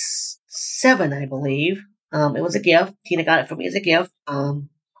my S7, I believe. It was a gift. Tina got it for me as a gift.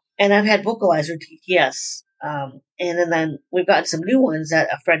 And I've had Vocalizer TTS. And then we've gotten some new ones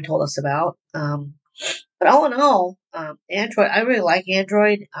that a friend told us about. But all in all, Android, I really like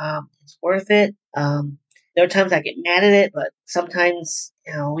Android. It's worth it. there are times I get mad at it, but sometimes,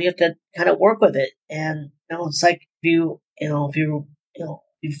 we have to kind of work with it. And, it's like if you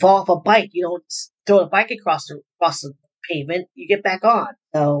fall off a bike, you don't throw a bike across the pavement, you get back on.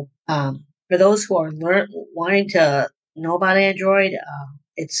 So, for those who are wanting to know about Android,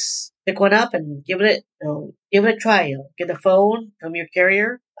 pick one up and give it a try. Get a phone from your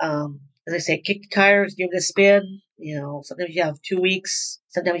carrier. As I say, kick the tires, give it a spin. Sometimes you have 2 weeks,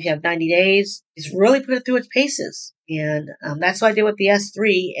 sometimes you have 90 days. Just really put it through its paces. And that's what I did with the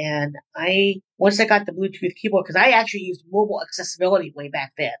S3. And once I got the Bluetooth keyboard, because I actually used mobile accessibility way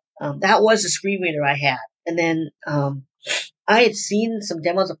back then. That was the screen reader I had. And then I had seen some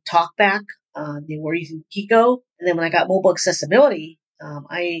demos of TalkBack. They were using Pico. And then when I got mobile accessibility,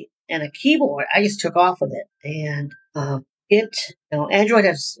 and a keyboard, I just took off with it. And Android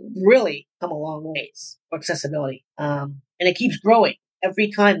has really come a long ways for accessibility. And it keeps growing.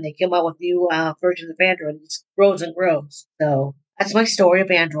 Every time they come out with new versions of Android, it just grows and grows. So that's my story of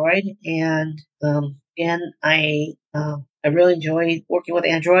Android. And again, I really enjoy working with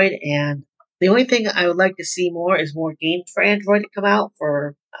Android. And the only thing I would like to see more is more games for Android to come out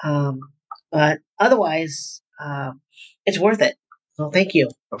but otherwise, it's worth it. So thank you.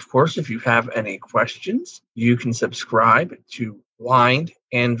 Of course, if you have any questions, you can subscribe to Blind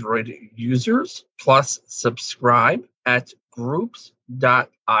Android Users plus subscribe at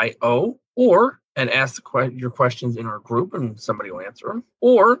groups.io and ask your questions in our group and somebody will answer them.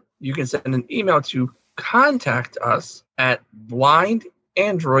 Or you can send an email to contact us at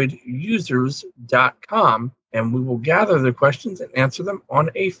blindandroidusers.com and we will gather the questions and answer them on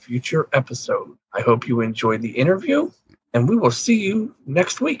a future episode. I hope you enjoyed the interview, and we will see you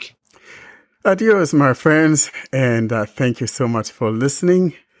next week. Adios, my friends, and thank you so much for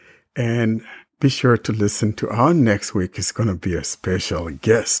listening. And be sure to listen to our next week. It's going to be a special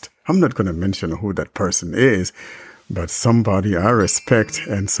guest. I'm not going to mention who that person is, but somebody I respect,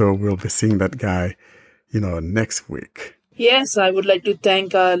 and so we'll be seeing that guy, next week. Yes, I would like to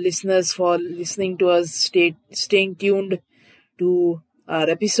thank our listeners for listening to us, staying tuned to our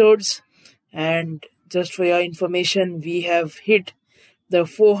episodes. And just for your information, we have hit the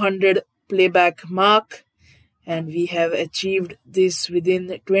 400 playback mark, and we have achieved this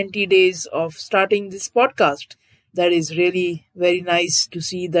within 20 days of starting this podcast. That is really very nice to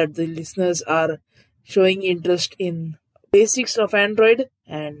see that the listeners are showing interest in basics of Android.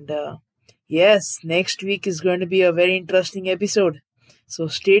 And yes, next week is going to be a very interesting episode. So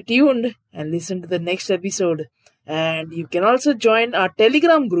stay tuned and listen to the next episode. And you can also join our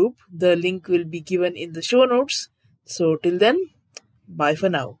Telegram group. The link will be given in the show notes. So till then, bye for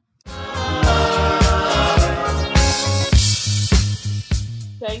now.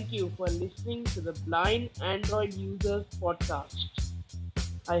 Thank you for listening to the Blind Android Users podcast.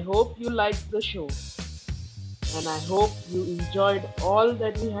 I hope you liked the show. And I hope you enjoyed all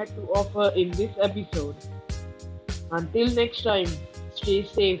that we had to offer in this episode. Until next time, stay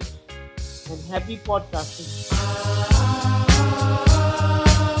safe and happy podcasting.